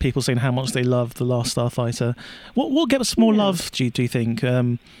lot. People saying how much they love The Last Starfighter. What gets more love? Do you think?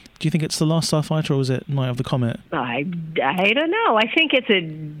 Do you think it's The Last Starfighter, or is it Night of the Comet? I don't know. I think it's a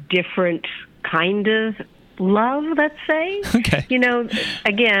different kind of love, let's say. Okay.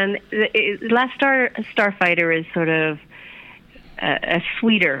 Again, Last Starfighter is sort of a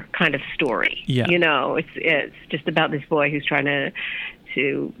sweeter kind of story. Yeah. It's just about this boy who's trying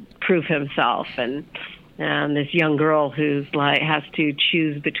to prove himself, and this young girl who's has to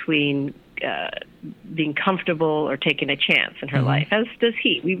choose between being comfortable or taking a chance in her life, as does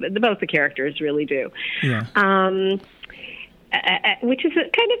he. Both the characters really do. Yeah. Which is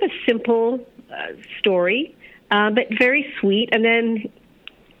kind of a simple story, but very sweet, and then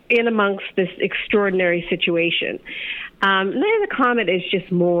in amongst this extraordinary situation. Night of the Comet is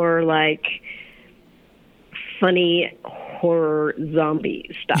just more like funny horror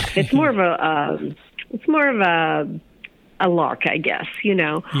zombie stuff. It's more of a lark, I guess.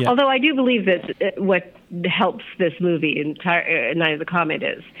 Yeah. Although I do believe that what helps this movie, Night of the Comet,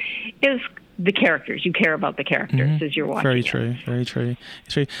 is the characters. You care about the characters as you're watching. Very true. Very true.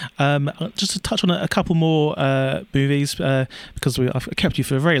 It's true. Just to touch on a couple more movies, because I've kept you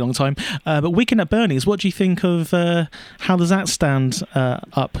for a very long time. But Weekend at Bernie's, what do you think of how does that stand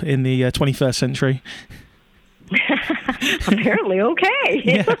up in the 21st century? Apparently okay.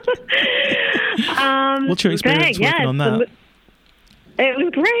 Yeah. What's your experience working on that? It was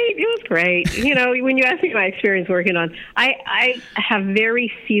great. When you ask me my experience working on, I have very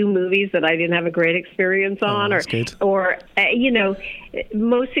few movies that I didn't have a great experience on, that's good. or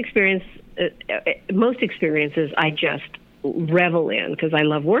most experiences I just revel in because I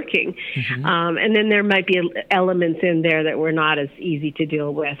love working. And then there might be elements in there that were not as easy to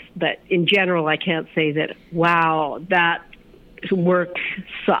deal with, but in general, I can't say that, wow, that work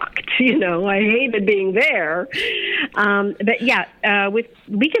sucked. I hated being there. But yeah, with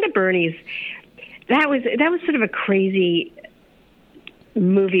Weekend at Bernie's, that was sort of a crazy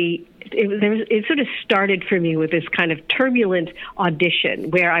movie. It sort of started for me with this kind of turbulent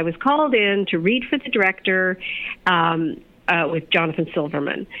audition where I was called in to read for the director with Jonathan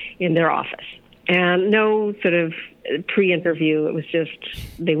Silverman in their office. And no sort of pre-interview. It was just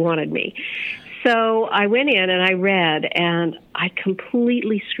they wanted me. So I went in and I read, and I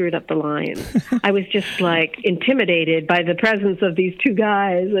completely screwed up the lines. I was just intimidated by the presence of these two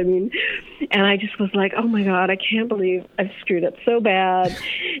guys. And I just was like, oh my God, I can't believe I've screwed up so bad.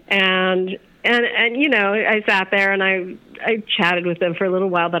 And I sat there and I chatted with them for a little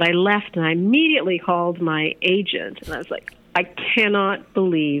while, but I left and I immediately called my agent, and I was like, I cannot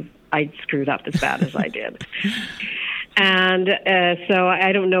believe I screwed up as bad as I did. And so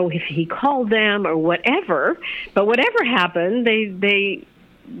I don't know if he called them or whatever, but whatever happened, they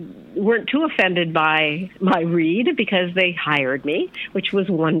weren't too offended by my read because they hired me, which was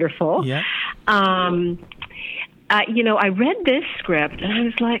wonderful. Yeah. I read this script and I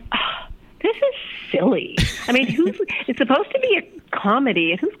was like, oh, this is silly. It's supposed to be a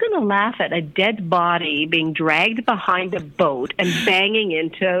comedy. Who's going to laugh at a dead body being dragged behind a boat and banging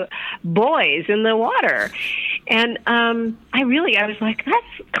into boys in the water? And I was like,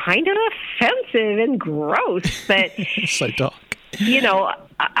 that's kind of offensive and gross. But so dark.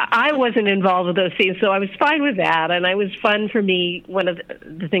 I wasn't involved with those scenes, so I was fine with that. And it was fun for me. One of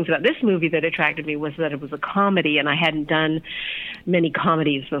the things about this movie that attracted me was that it was a comedy, and I hadn't done many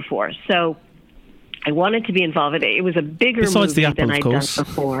comedies before. So I wanted to be involved in it. It was a bigger movie than I'd done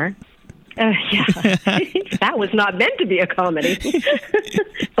before. Yeah, that was not meant to be a comedy,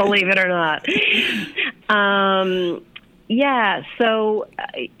 believe it or not.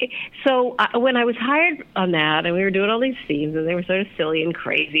 When I was hired on that, and we were doing all these scenes, and they were sort of silly and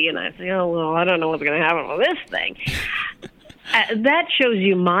crazy, and I said, I don't know what's going to happen with this thing. That shows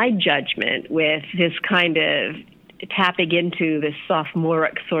you my judgment with this kind of tapping into this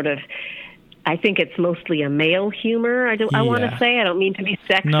sophomoric sort of, I think it's mostly a male humor. I want to say, I don't mean to be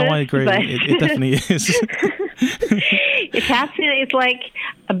sexist. No, I agree. But it definitely is. It's like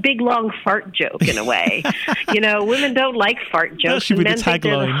a big long fart joke in a way. Women don't like fart jokes. That should be the tagline. Think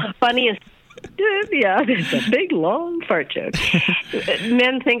they're the funniest. Yeah, it's a big long fart joke.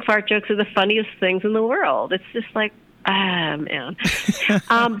 Men think fart jokes are the funniest things in the world. It's just like, man.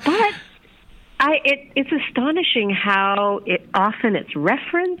 But it's astonishing how often it's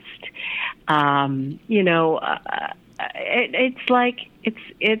referenced. It's like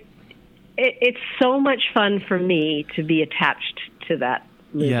it's so much fun for me to be attached to that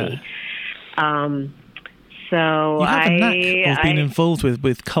movie. Yeah. So You have a knack of being involved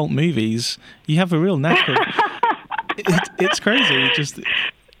with cult movies. You have a real knack of it's crazy.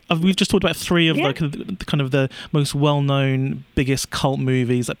 We've just talked about three of the kind of the most well-known, biggest cult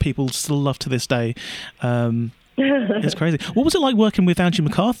movies that people still love to this day. It's crazy. What was it like working with Andrew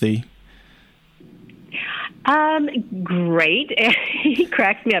McCarthy? Great. He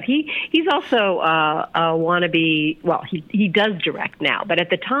cracks me up. He's also a wannabe. Well, he does direct now, but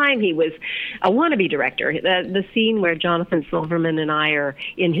at the time he was a wannabe director. The scene where Jonathan Silverman and I are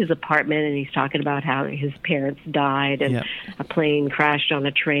in his apartment, and he's talking about how his parents died and a plane crashed on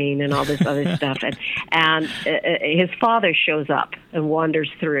a train and all this other stuff, and his father shows up and wanders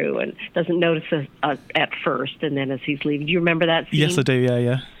through and doesn't notice us at first, and then as he's leaving, do you remember that scene? Yes, I do.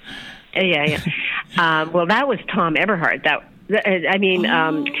 Yeah. Well, that was Tom Eberhard. Ted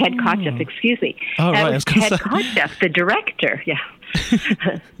Kotcheff, excuse me. Oh, that right. was Ted Kotcheff, the director. Yeah.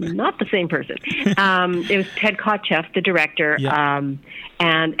 Not the same person. It was Ted Kotcheff, the director,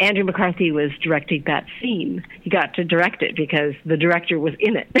 and Andrew McCarthy was directing that scene. He got to direct it because the director was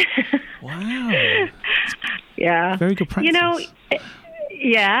in it. Wow. Yeah. Very good practice. You know,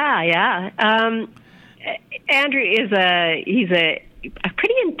 yeah. Andrew he's a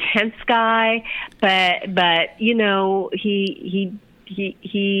pretty intense guy, but you know, he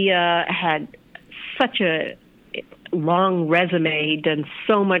had such a long resume, done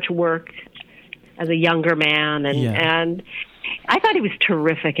so much work as a younger man, and I thought he was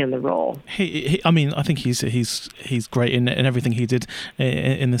terrific in the role. I mean, I think he's great in everything he did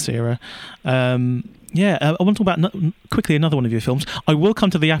in this era. I want to talk about quickly another one of your films. I will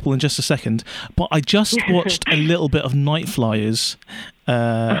come to The Apple in just a second, but I just watched a little bit of Night Flyers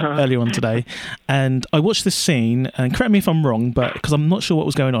earlier on today, and I watched this scene, and correct me if I'm wrong, but because I'm not sure what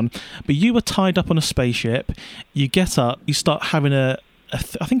was going on, but you were tied up on a spaceship, you get up, you start having I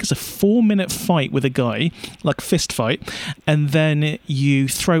think it's a 4-minute fight with a guy, like fist fight, and then you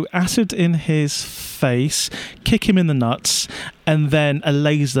throw acid in his face, kick him in the nuts, and then a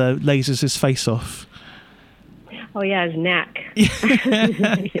laser lasers his face off. Oh yeah, his neck.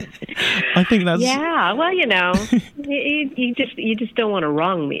 I think that's. Yeah, well, you know, you just don't want to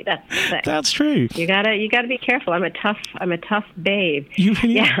wrong me. That's the thing. That's true. You gotta be careful. I'm a tough babe. You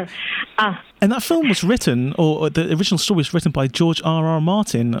really are. And that film was written, or the original story was written by George R.R.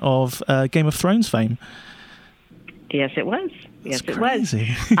 Martin of Game of Thrones fame. Yes, it was. Yes, That's it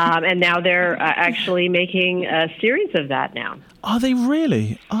crazy. was. And now they're actually making a series of that now. Are they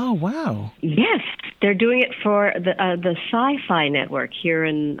really? Oh, wow. Yes, they're doing it for the Sci-Fi Network here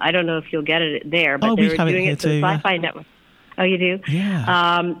in. I don't know if you'll get it there, but they're doing it for the Sci-Fi Network. Oh, you do? Yeah.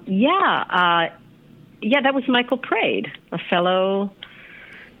 That was Michael Praed, a fellow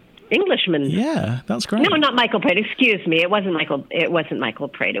Englishman. Yeah, that's great. No, not Michael Praed. Excuse me. It wasn't Michael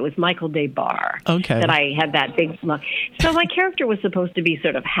Praed. It was Michael Des Barres. Okay. That I had that big look. So my character was supposed to be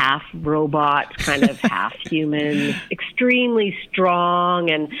sort of half robot, kind of half human, extremely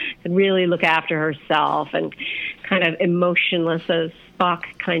strong, and could really look after herself, and kind of emotionless as Spock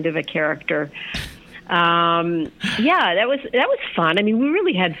kind of a character. That was fun. I mean, we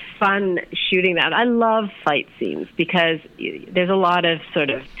really had fun shooting that. I love fight scenes because there's a lot of sort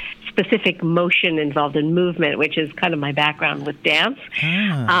of specific motion involved in movement, which is kind of my background with dance.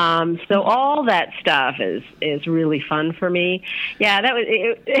 So all that stuff is really fun for me. Yeah, that was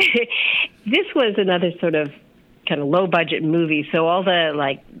it. This was another sort of kind of low budget movie, so all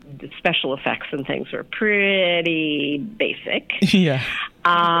the special effects and things were pretty basic. Yeah.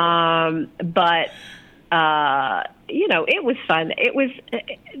 But you know, it was fun.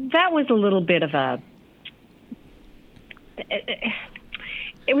 That was a little bit of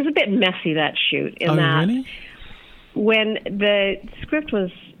it was a bit messy, that shoot, in that really? When the script was,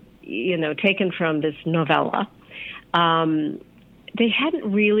 you know, taken from this novella, they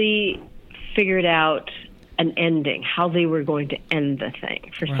hadn't really figured out an ending, how they were going to end the thing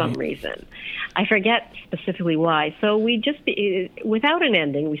for some reason. I forget specifically why. So we just, without an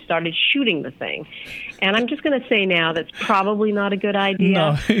ending, we started shooting the thing. And I'm just going to say now that's probably not a good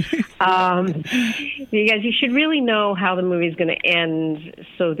idea. No. Because you should really know how the movie is going to end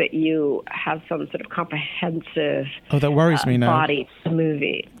so that you have some sort of comprehensive that worries me now. body to the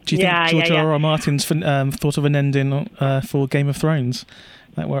movie. Do you think George R.R. Martin's thought of an ending for Game of Thrones?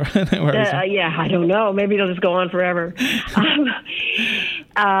 That worries me. Yeah, I don't know. Maybe it'll just go on forever.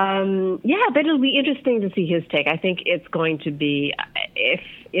 But it'll be interesting to see his take. I think it's going to be,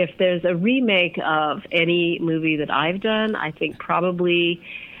 if there's a remake of any movie that I've done, I think probably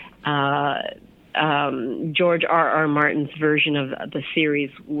George R.R. Martin's version of the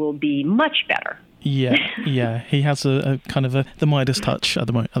series will be much better Yeah. He has a kind of the Midas touch at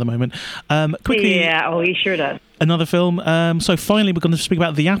the moment. Quickly, yeah, he sure does. Another film. So finally, we're going to speak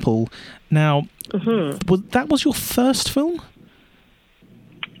about The Apple. Now, that was your first film?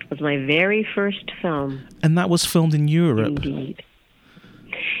 It was my very first film. And that was filmed in Europe? Indeed.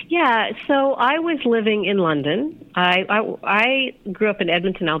 Yeah, so I was living in London. I grew up in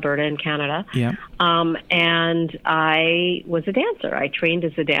Edmonton, Alberta, in Canada. Yeah. And I was a dancer. I trained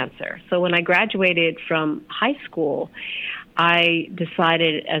as a dancer. So when I graduated from high school, I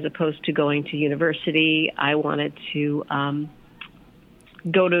decided, as opposed to going to university, I wanted to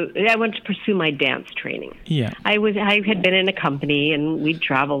pursue my dance training. Yeah. I had been in a company, and we'd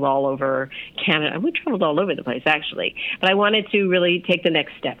traveled all over Canada. We traveled all over the place, actually. But I wanted to really take the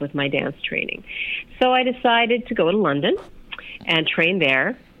next step with my dance training. So I decided to go to London and train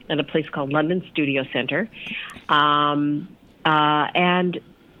there at a place called London Studio Centre. And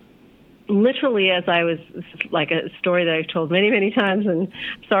literally, as I was, like a story that I've told many, many times, and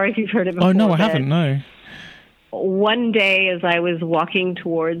sorry if you've heard it before. Oh, no, I haven't, no. One day, as I was walking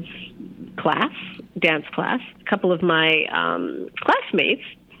towards dance class, a couple of my classmates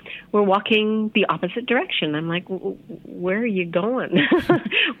were walking the opposite direction. I'm like, where are you going?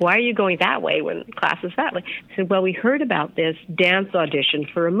 Why are you going that way when class is that way? I said, well, we heard about this dance audition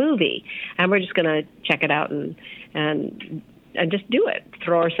for a movie, and we're just going to check it out and just do it,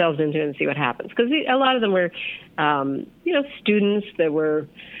 throw ourselves into it and see what happens. Because a lot of them were, students that were,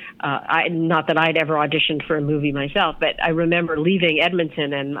 not that I'd ever auditioned for a movie myself, but I remember leaving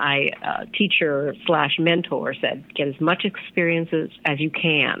Edmonton, and my teacher/mentor said, get as much experience as you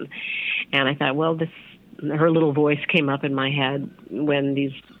can. And I thought, well, her little voice came up in my head when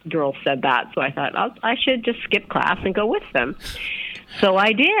these girls said that. So I thought, I should just skip class and go with them. So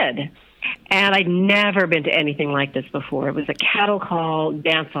I did. And I'd never been to anything like this before. It was a cattle call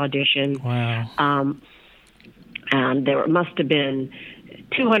dance audition. Wow. And there must have been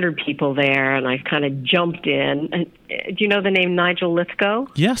 200 people there, and I kind of jumped in. Do you know the name Nigel Lithgow?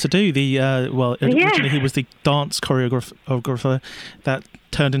 Yes, I do. Originally he was the dance choreographer that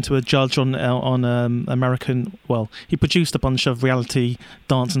turned into a judge on American. Well, he produced a bunch of reality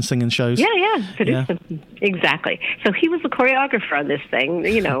dance and singing shows. Yeah, produced them. Exactly. So he was the choreographer on this thing.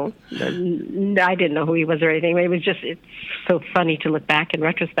 You know, I didn't know who he was or anything. But it's so funny to look back in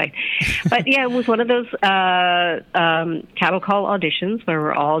retrospect. But yeah, it was one of those cattle call auditions where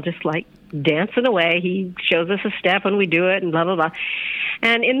we're all just like dancing away. He shows us a step and we do it and blah, blah, blah.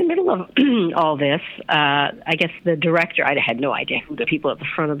 And in the middle of all this, I guess the director, I had no idea who the people at the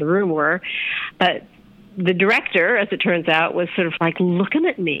front of the room were, but the director, as it turns out, was sort of like looking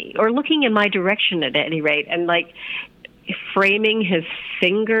at me, or looking in my direction at any rate, and like framing his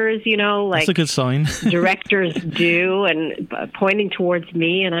fingers, like that's a good sign. directors do, and pointing towards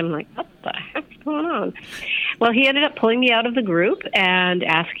me, and I'm like, what the heck's going on? Well, he ended up pulling me out of the group and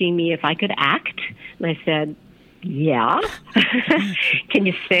asking me if I could act, and I said, yeah. Can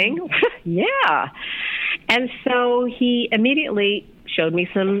you sing? Yeah. And so he immediately showed me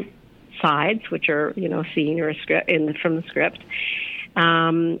some sides, which are, scene or a script from the script.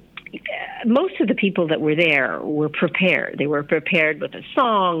 Most of the people that were there were prepared. They were prepared with a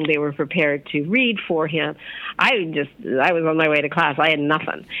song. They were prepared to read for him. I was on my way to class. I had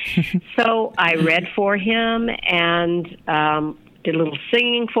nothing. So I read for him and did a little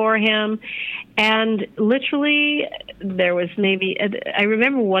singing for him. And literally there was I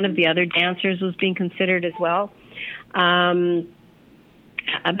remember one of the other dancers was being considered as well. But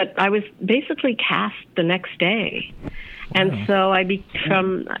I was basically cast the next day. And so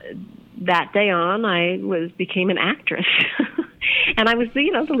from that day on, I became an actress. And I was,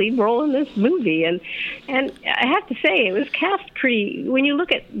 the lead role in this movie. And I have to say, it was cast pretty, when you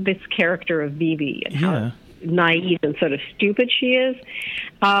look at this character of Bibi and how naive and sort of stupid she is,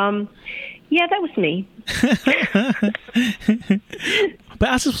 yeah, that was me. But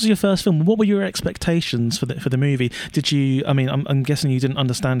as this was your first film, what were your expectations for the movie? Did you? I mean, I'm guessing you didn't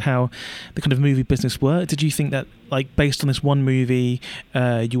understand how the kind of movie business worked. Did you think that, like, based on this one movie,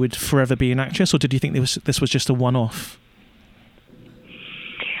 you would forever be an actress, or did you think this was just a one-off?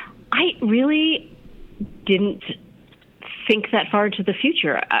 I really didn't think that far into the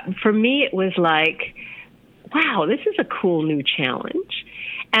future. For me, it was like, wow, this is a cool new challenge.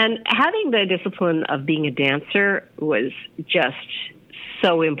 And having the discipline of being a dancer was just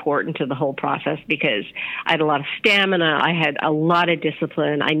so important to the whole process, because I had a lot of stamina. I had a lot of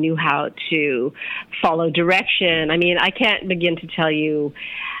discipline. I knew how to follow direction. I mean, I can't begin to tell you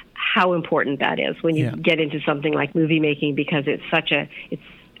how important that is when you get into something like movie making, because it's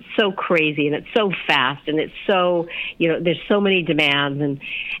so crazy and it's so fast and it's so, there's so many demands,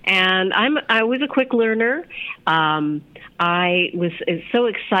 and I was a quick learner. I was so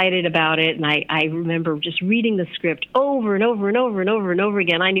excited about it, and I remember just reading the script over and over and over and over and over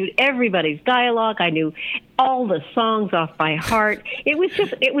again. I knew everybody's dialogue. I knew all the songs off by heart. It was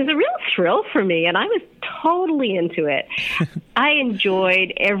a real thrill for me, and I was totally into it. I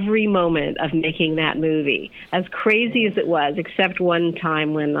enjoyed every moment of making that movie, as crazy as it was, except one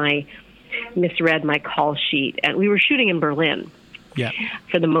time when I misread my call sheet. And we were shooting in Berlin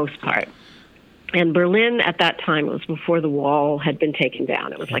for the most part. And Berlin at that time, it was before the wall had been taken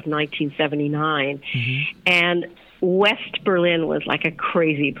down. It was like 1979. Mm-hmm. And West Berlin was like a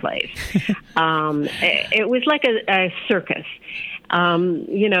crazy place. It was like a circus, and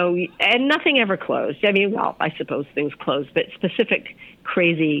nothing ever closed. I mean, well, I suppose things closed, but specific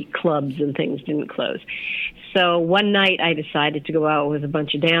crazy clubs and things didn't close. So one night I decided to go out with a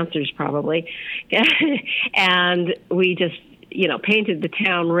bunch of dancers probably, and we just painted the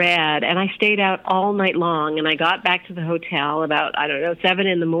town red, and I stayed out all night long, and I got back to the hotel about, 7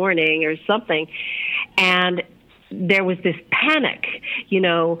 in the morning or something, and there was this panic,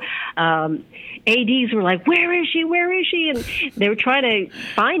 ADs were like, where is she? Where is she? And they were trying to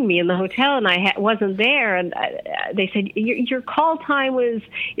find me in the hotel, and I wasn't there. And they said, your call time is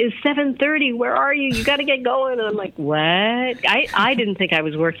 7:30. Where are you? You got to get going. And I'm like, what? I didn't think I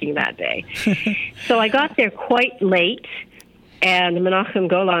was working that day. So I got there quite late, and Menachem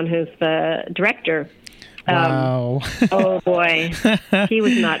Golan, who's the director, wow. Oh boy, he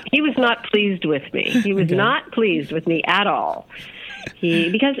was not pleased with me. He was not pleased with me at all.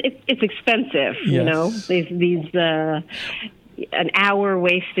 Because it's expensive, These an hour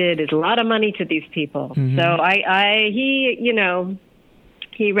wasted is a lot of money to these people. Mm-hmm. So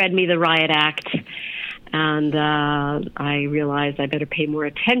he read me the riot act. And I realized I better pay more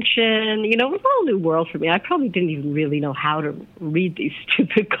attention. It was all a new world for me. I probably didn't even really know how to read these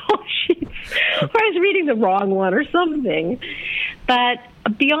stupid call sheets. Or I was reading the wrong one or something. But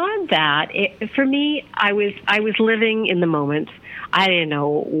beyond that, for me, I was living in the moment. I didn't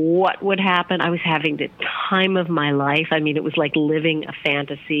know what would happen. I was having the time of my life. I mean, it was like living a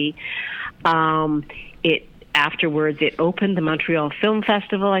fantasy. Afterwards, it opened the Montreal Film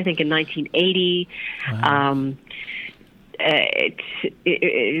Festival, I think, in 1980. Wow.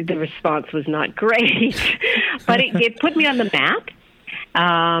 The response was not great, but it put me on the map.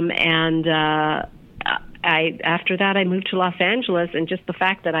 After that, I moved to Los Angeles, and just the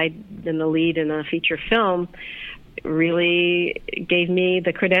fact that I'd been the lead in a feature film really gave me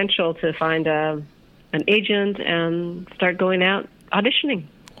the credential to find an agent and start going out auditioning.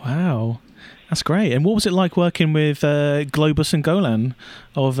 Wow. That's great. And what was it like working with Globus and Golan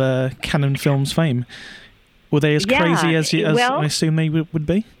of Cannon Films fame? Were they as crazy as I assume they would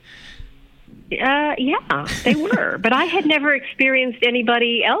be? Yeah, they were. But I had never experienced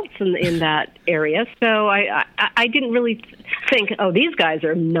anybody else in that area, so I didn't really think, oh, these guys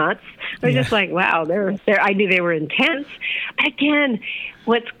are nuts. I was just like, wow, I knew they were intense. But again,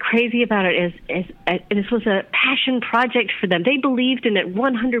 what's crazy about it is this was a passion project for them. They believed in it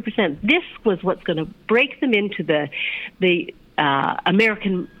 100%. This was what's going to break them into the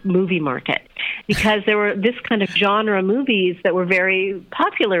American movie market, because there were this kind of genre movies that were very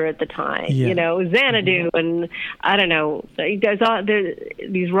popular at the time. Xanadu and I don't know.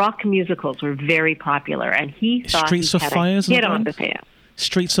 These rock musicals were very popular, and he thought Streets of Fire get on the pan.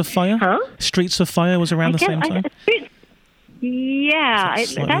 Streets of Fire? Huh? Streets of Fire was around the same time?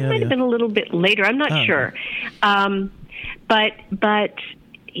 That might have been a little bit later. I'm not sure. But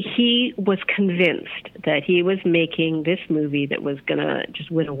he was convinced that he was making this movie that was going to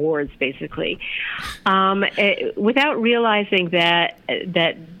just win awards, basically, without realizing that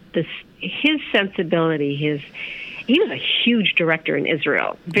his sensibility, he was a huge director in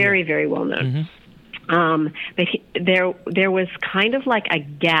Israel, very, very well known. Mm-hmm. But there was kind of like a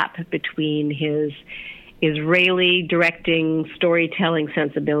gap between his Israeli directing, storytelling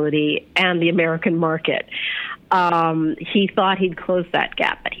sensibility and the American market. He thought he'd close that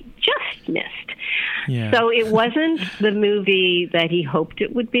gap, but he just missed. Yeah. So it wasn't the movie that he hoped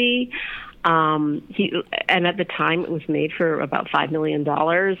it would be. And at the time, it was made for about $5 million,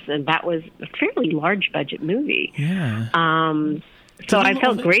 and that was a fairly large budget movie. Yeah. So I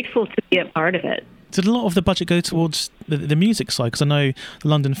felt grateful to be a part of it. Did a lot of the budget go towards the music side? Because I know the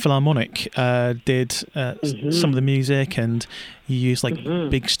London Philharmonic did some of the music, and you used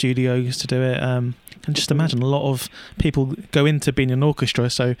big studios to do it. And just imagine a lot of people go into being an orchestra,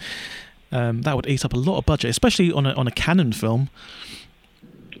 so that would eat up a lot of budget, especially on a Cannon film.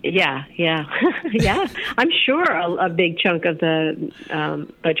 Yeah. Yeah. I'm sure a big chunk of the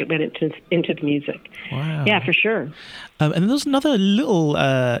budget went into the music. Wow. Yeah, for sure. And then there's another little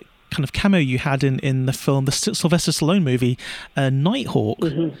kind of cameo you had in the film, the Sylvester Stallone movie, Nighthawk.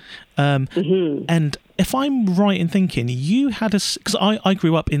 And if I'm right in thinking, you had because I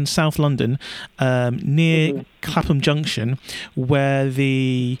grew up in South London, near Clapham Junction, where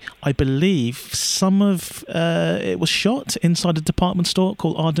I believe some of it was shot inside a department store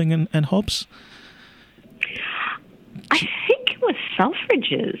called Arding and Hobbs. I think it was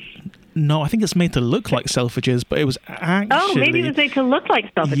Selfridges. No, I think it's made to look like Selfridges, but it was actually... Oh, maybe it was made to look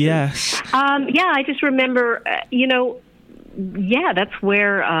like Selfridges. Yes. Yeah, I just remember, that's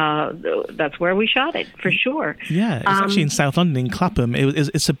where we shot it, for sure. Yeah, it's actually in South London, in Clapham.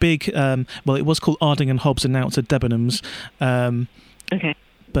 It's a big... it was called Arding and Hobbs, and now it's at Debenhams. Okay.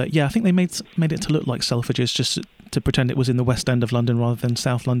 But yeah, I think they made it to look like Selfridges, just to pretend it was in the West End of London rather than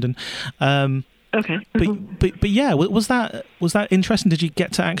South London. Okay. But yeah, was that interesting? Did you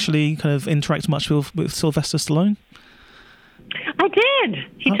get to actually kind of interact much with Sylvester Stallone? I did.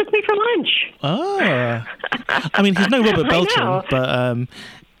 He took me for lunch. Oh. I mean, he's no Robert Beltran,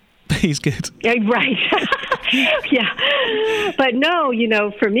 but he's good. Yeah, right. Yeah. But no,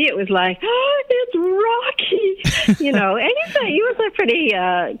 for me it was like, it's Rocky. And he was a pretty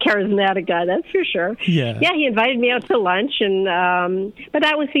charismatic guy, that's for sure. Yeah. Yeah, he invited me out to lunch, and but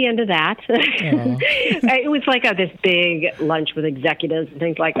that was the end of that. It was like this big lunch with executives and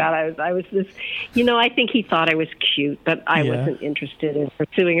things like that. I was this, I think he thought I was cute, but I wasn't interested in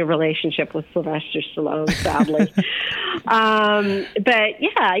pursuing a relationship with Sylvester Stallone, sadly. But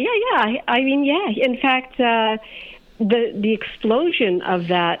yeah. I mean, yeah. In fact, the explosion of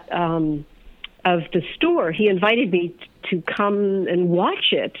that of the store, he invited me to come and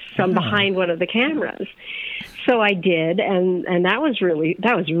watch it from behind one of the cameras. So I did, and that was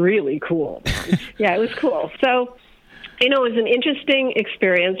really cool. Yeah, it was cool. So, it was an interesting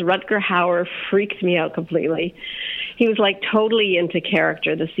experience. Rutger Hauer freaked me out completely. He was like totally into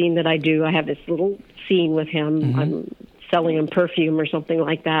character. The scene that I do, I have this little scene with him. I'm selling him perfume or something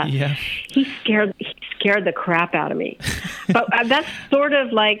like that. Yeah. He scared the crap out of me. But that's sort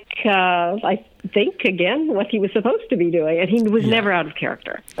of like, I think, again, what he was supposed to be doing. And he was never out of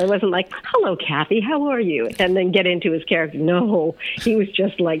character. It wasn't like, hello, Kathy, how are you? And then get into his character. No, he was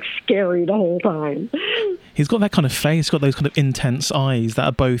just like scary the whole time. He's got that kind of face, got those kind of intense eyes that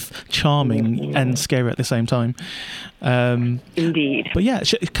are both charming and scary at the same time. Indeed. But yeah,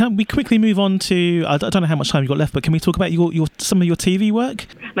 can we quickly move on to, I don't know how much time you've got left, but can we talk about some of your TV work?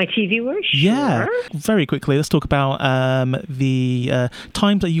 My TV work? Sure. Yeah, very quickly. Let's talk about the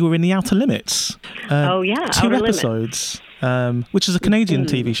times that you were in The Outer Limits. 2 Outer episodes. Which is a Canadian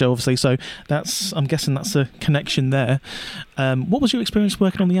TV show, obviously, so I'm guessing that's a connection there. What was your experience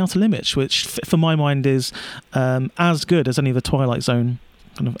working on The Outer Limits, which, for my mind, is as good as any of the Twilight Zone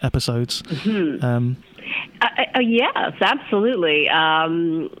kind of episodes? Yes, absolutely.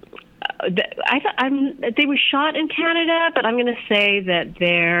 They were shot in Canada, but I'm going to say that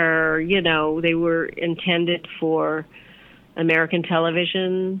they were intended for American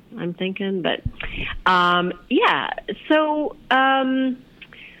television, I'm thinking. But, So,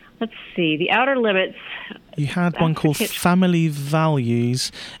 let's see. The Outer Limits. You had one called Family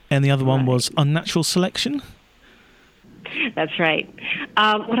Values, and the other one was Unnatural Selection. That's right.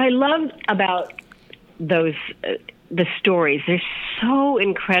 What I loved about those the stories, they're so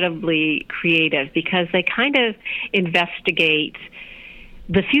incredibly creative because they kind of investigate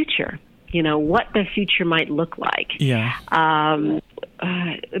the future. What the future might look like. Yeah.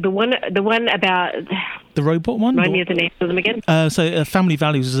 The one about the robot one. Remind me of the names of them again. So Family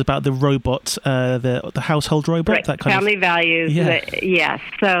Values is about the robot, the household robot. Right. That kind Family of Values. Yeah. Yes.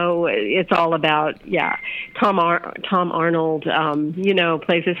 So it's all about Tom Arnold.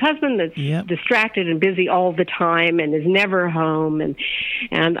 Plays his husband that's distracted and busy all the time and is never home,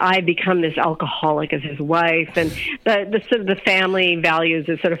 and I become this alcoholic as his wife, and the sort of the family values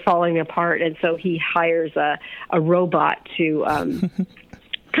is sort of falling apart, and so he hires a robot to.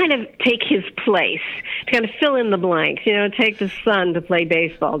 Kind of take his place, to kind of fill in the blanks, take the son to play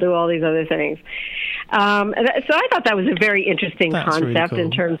baseball, do all these other things. So I thought that was a very interesting concept really cool. in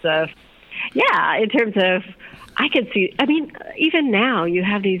terms of, I could see, even now you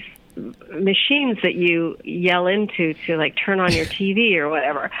have these machines that you yell into to like turn on your TV or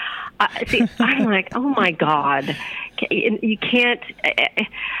whatever. I'm like, oh my God, you can't,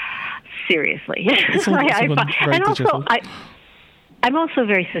 seriously. I'm also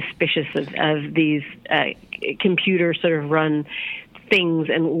very suspicious of these computer sort of run things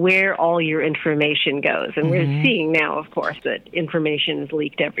and where all your information goes. And we're seeing now, of course, that information is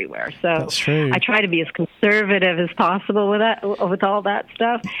leaked everywhere. So That's true. I try to be as conservative as possible with all that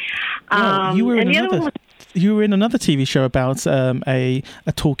stuff. Well, you were in another TV show about a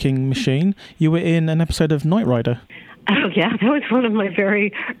talking machine. You were in an episode of Knight Rider. Oh, yeah, that was one of my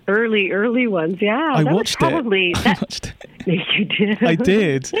very early ones. Yeah, I watched it. You did? I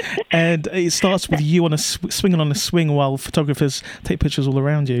did. And it starts with you on swinging on a swing while photographers take pictures all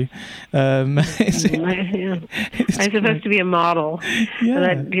around you. I'm supposed to be a model. Yeah. And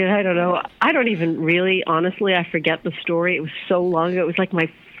I don't know. I don't even really, honestly, I forget the story. It was so long ago. It was like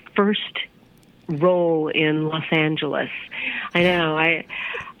my first role in Los Angeles. I know.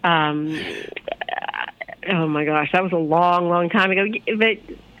 Oh my gosh, that was a long time ago. But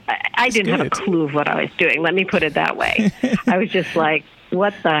I didn't have a clue of what I was doing. Let me put it that way. I was just like,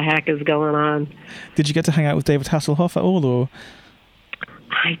 what the heck is going on? Did you get to hang out with David Hasselhoff at all, or?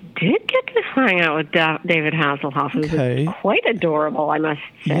 I did get to hang out with David Hasselhoff. He was quite adorable, I must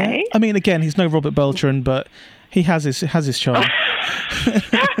say. Yeah. I mean, again, he's no Robert Beltran, but he has his charm.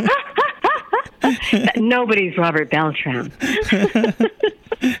 Nobody's Robert Beltran.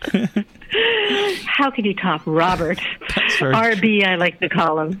 How could you top Robert? RB, I like to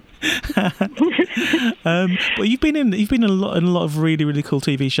call him. Well, you've been in a lot of really cool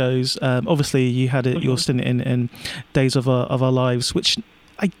TV shows. Obviously, you had your stint in Days of Our Lives, which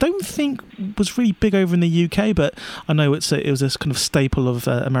I don't think was really big over in the UK, but I know it was a kind of staple of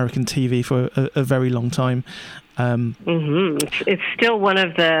American TV for a very long time. It's still one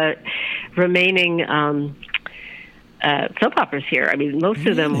of the remaining soap operas here. I mean, most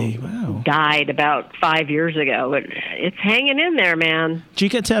of them died about 5 years ago, but it's hanging in there, man. Do you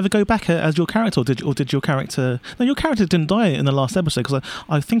get to ever go back as your character, or did your character... No, your character didn't die in the last episode, because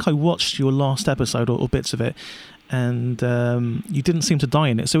I think I watched your last episode or bits of it, and you didn't seem to die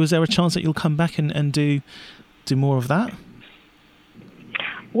in it. So is there a chance that you'll come back and do more of that?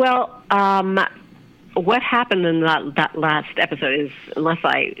 Well, what happened in that last episode is, unless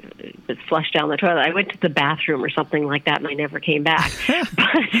I was flushed down the toilet, I went to the bathroom or something like that, and I never came back.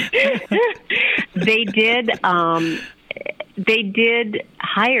 But they did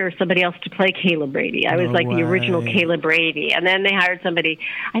hire somebody else to play Kayla Brady. I was the original Kayla Brady, and then they hired somebody.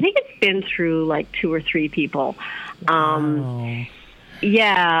 I think it's been through like 2 or 3 people.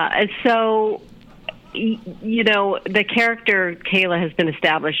 Yeah, so the character Kayla has been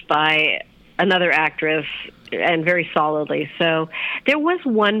established by another actress, and very solidly. So there was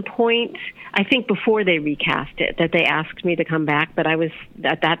one point, I think before they recast it, that they asked me to come back, but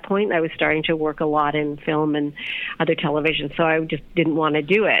at that point I was starting to work a lot in film and other television, so I just didn't want to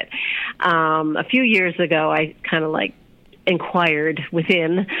do it. A few years ago I kind of inquired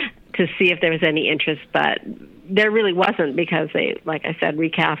within to see if there was any interest, but there really wasn't, because they, like I said,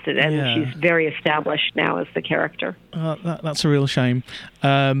 recast it, and she's very established now as the character. That's a real shame.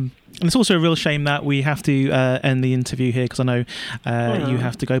 And it's also a real shame that we have to end the interview here, because I know you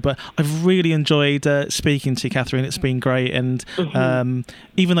have to go. But I've really enjoyed speaking to you, Catherine. It's been great. And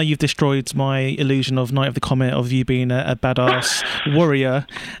even though you've destroyed my illusion of Night of the Comet, of you being a badass warrior,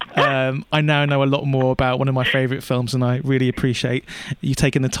 I now know a lot more about one of my favourite films, and I really appreciate you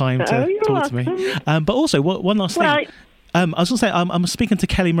taking the time to talk to me. But also, one last thing. I was going to say, I'm speaking to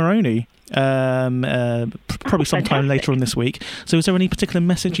Kelly Maroney probably sometime later on this week. So is there any particular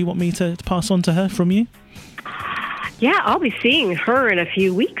message you want me to pass on to her from you? Yeah, I'll be seeing her in a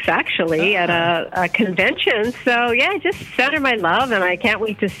few weeks, actually, at a convention. So, yeah, just send her my love, and I can't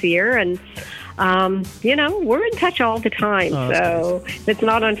wait to see her. And, we're in touch all the time. So if it's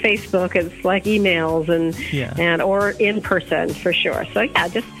not on Facebook, it's like emails and or in person for sure. So, yeah,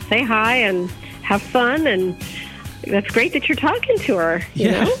 just say hi and have fun, and that's great that you're talking to her.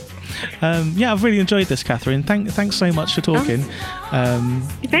 You know? I've really enjoyed this, Catherine. Thanks so much for talking.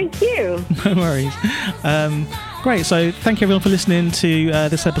 Thank you. No worries. Great. So thank you everyone for listening to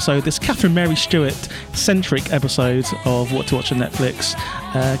this episode, this Catherine Mary Stewart-centric episode of What to Watch on Netflix.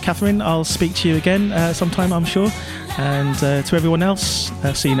 Catherine, I'll speak to you again sometime, I'm sure. And to everyone else,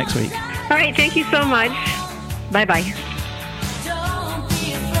 see you next week. All right. Thank you so much. Bye-bye.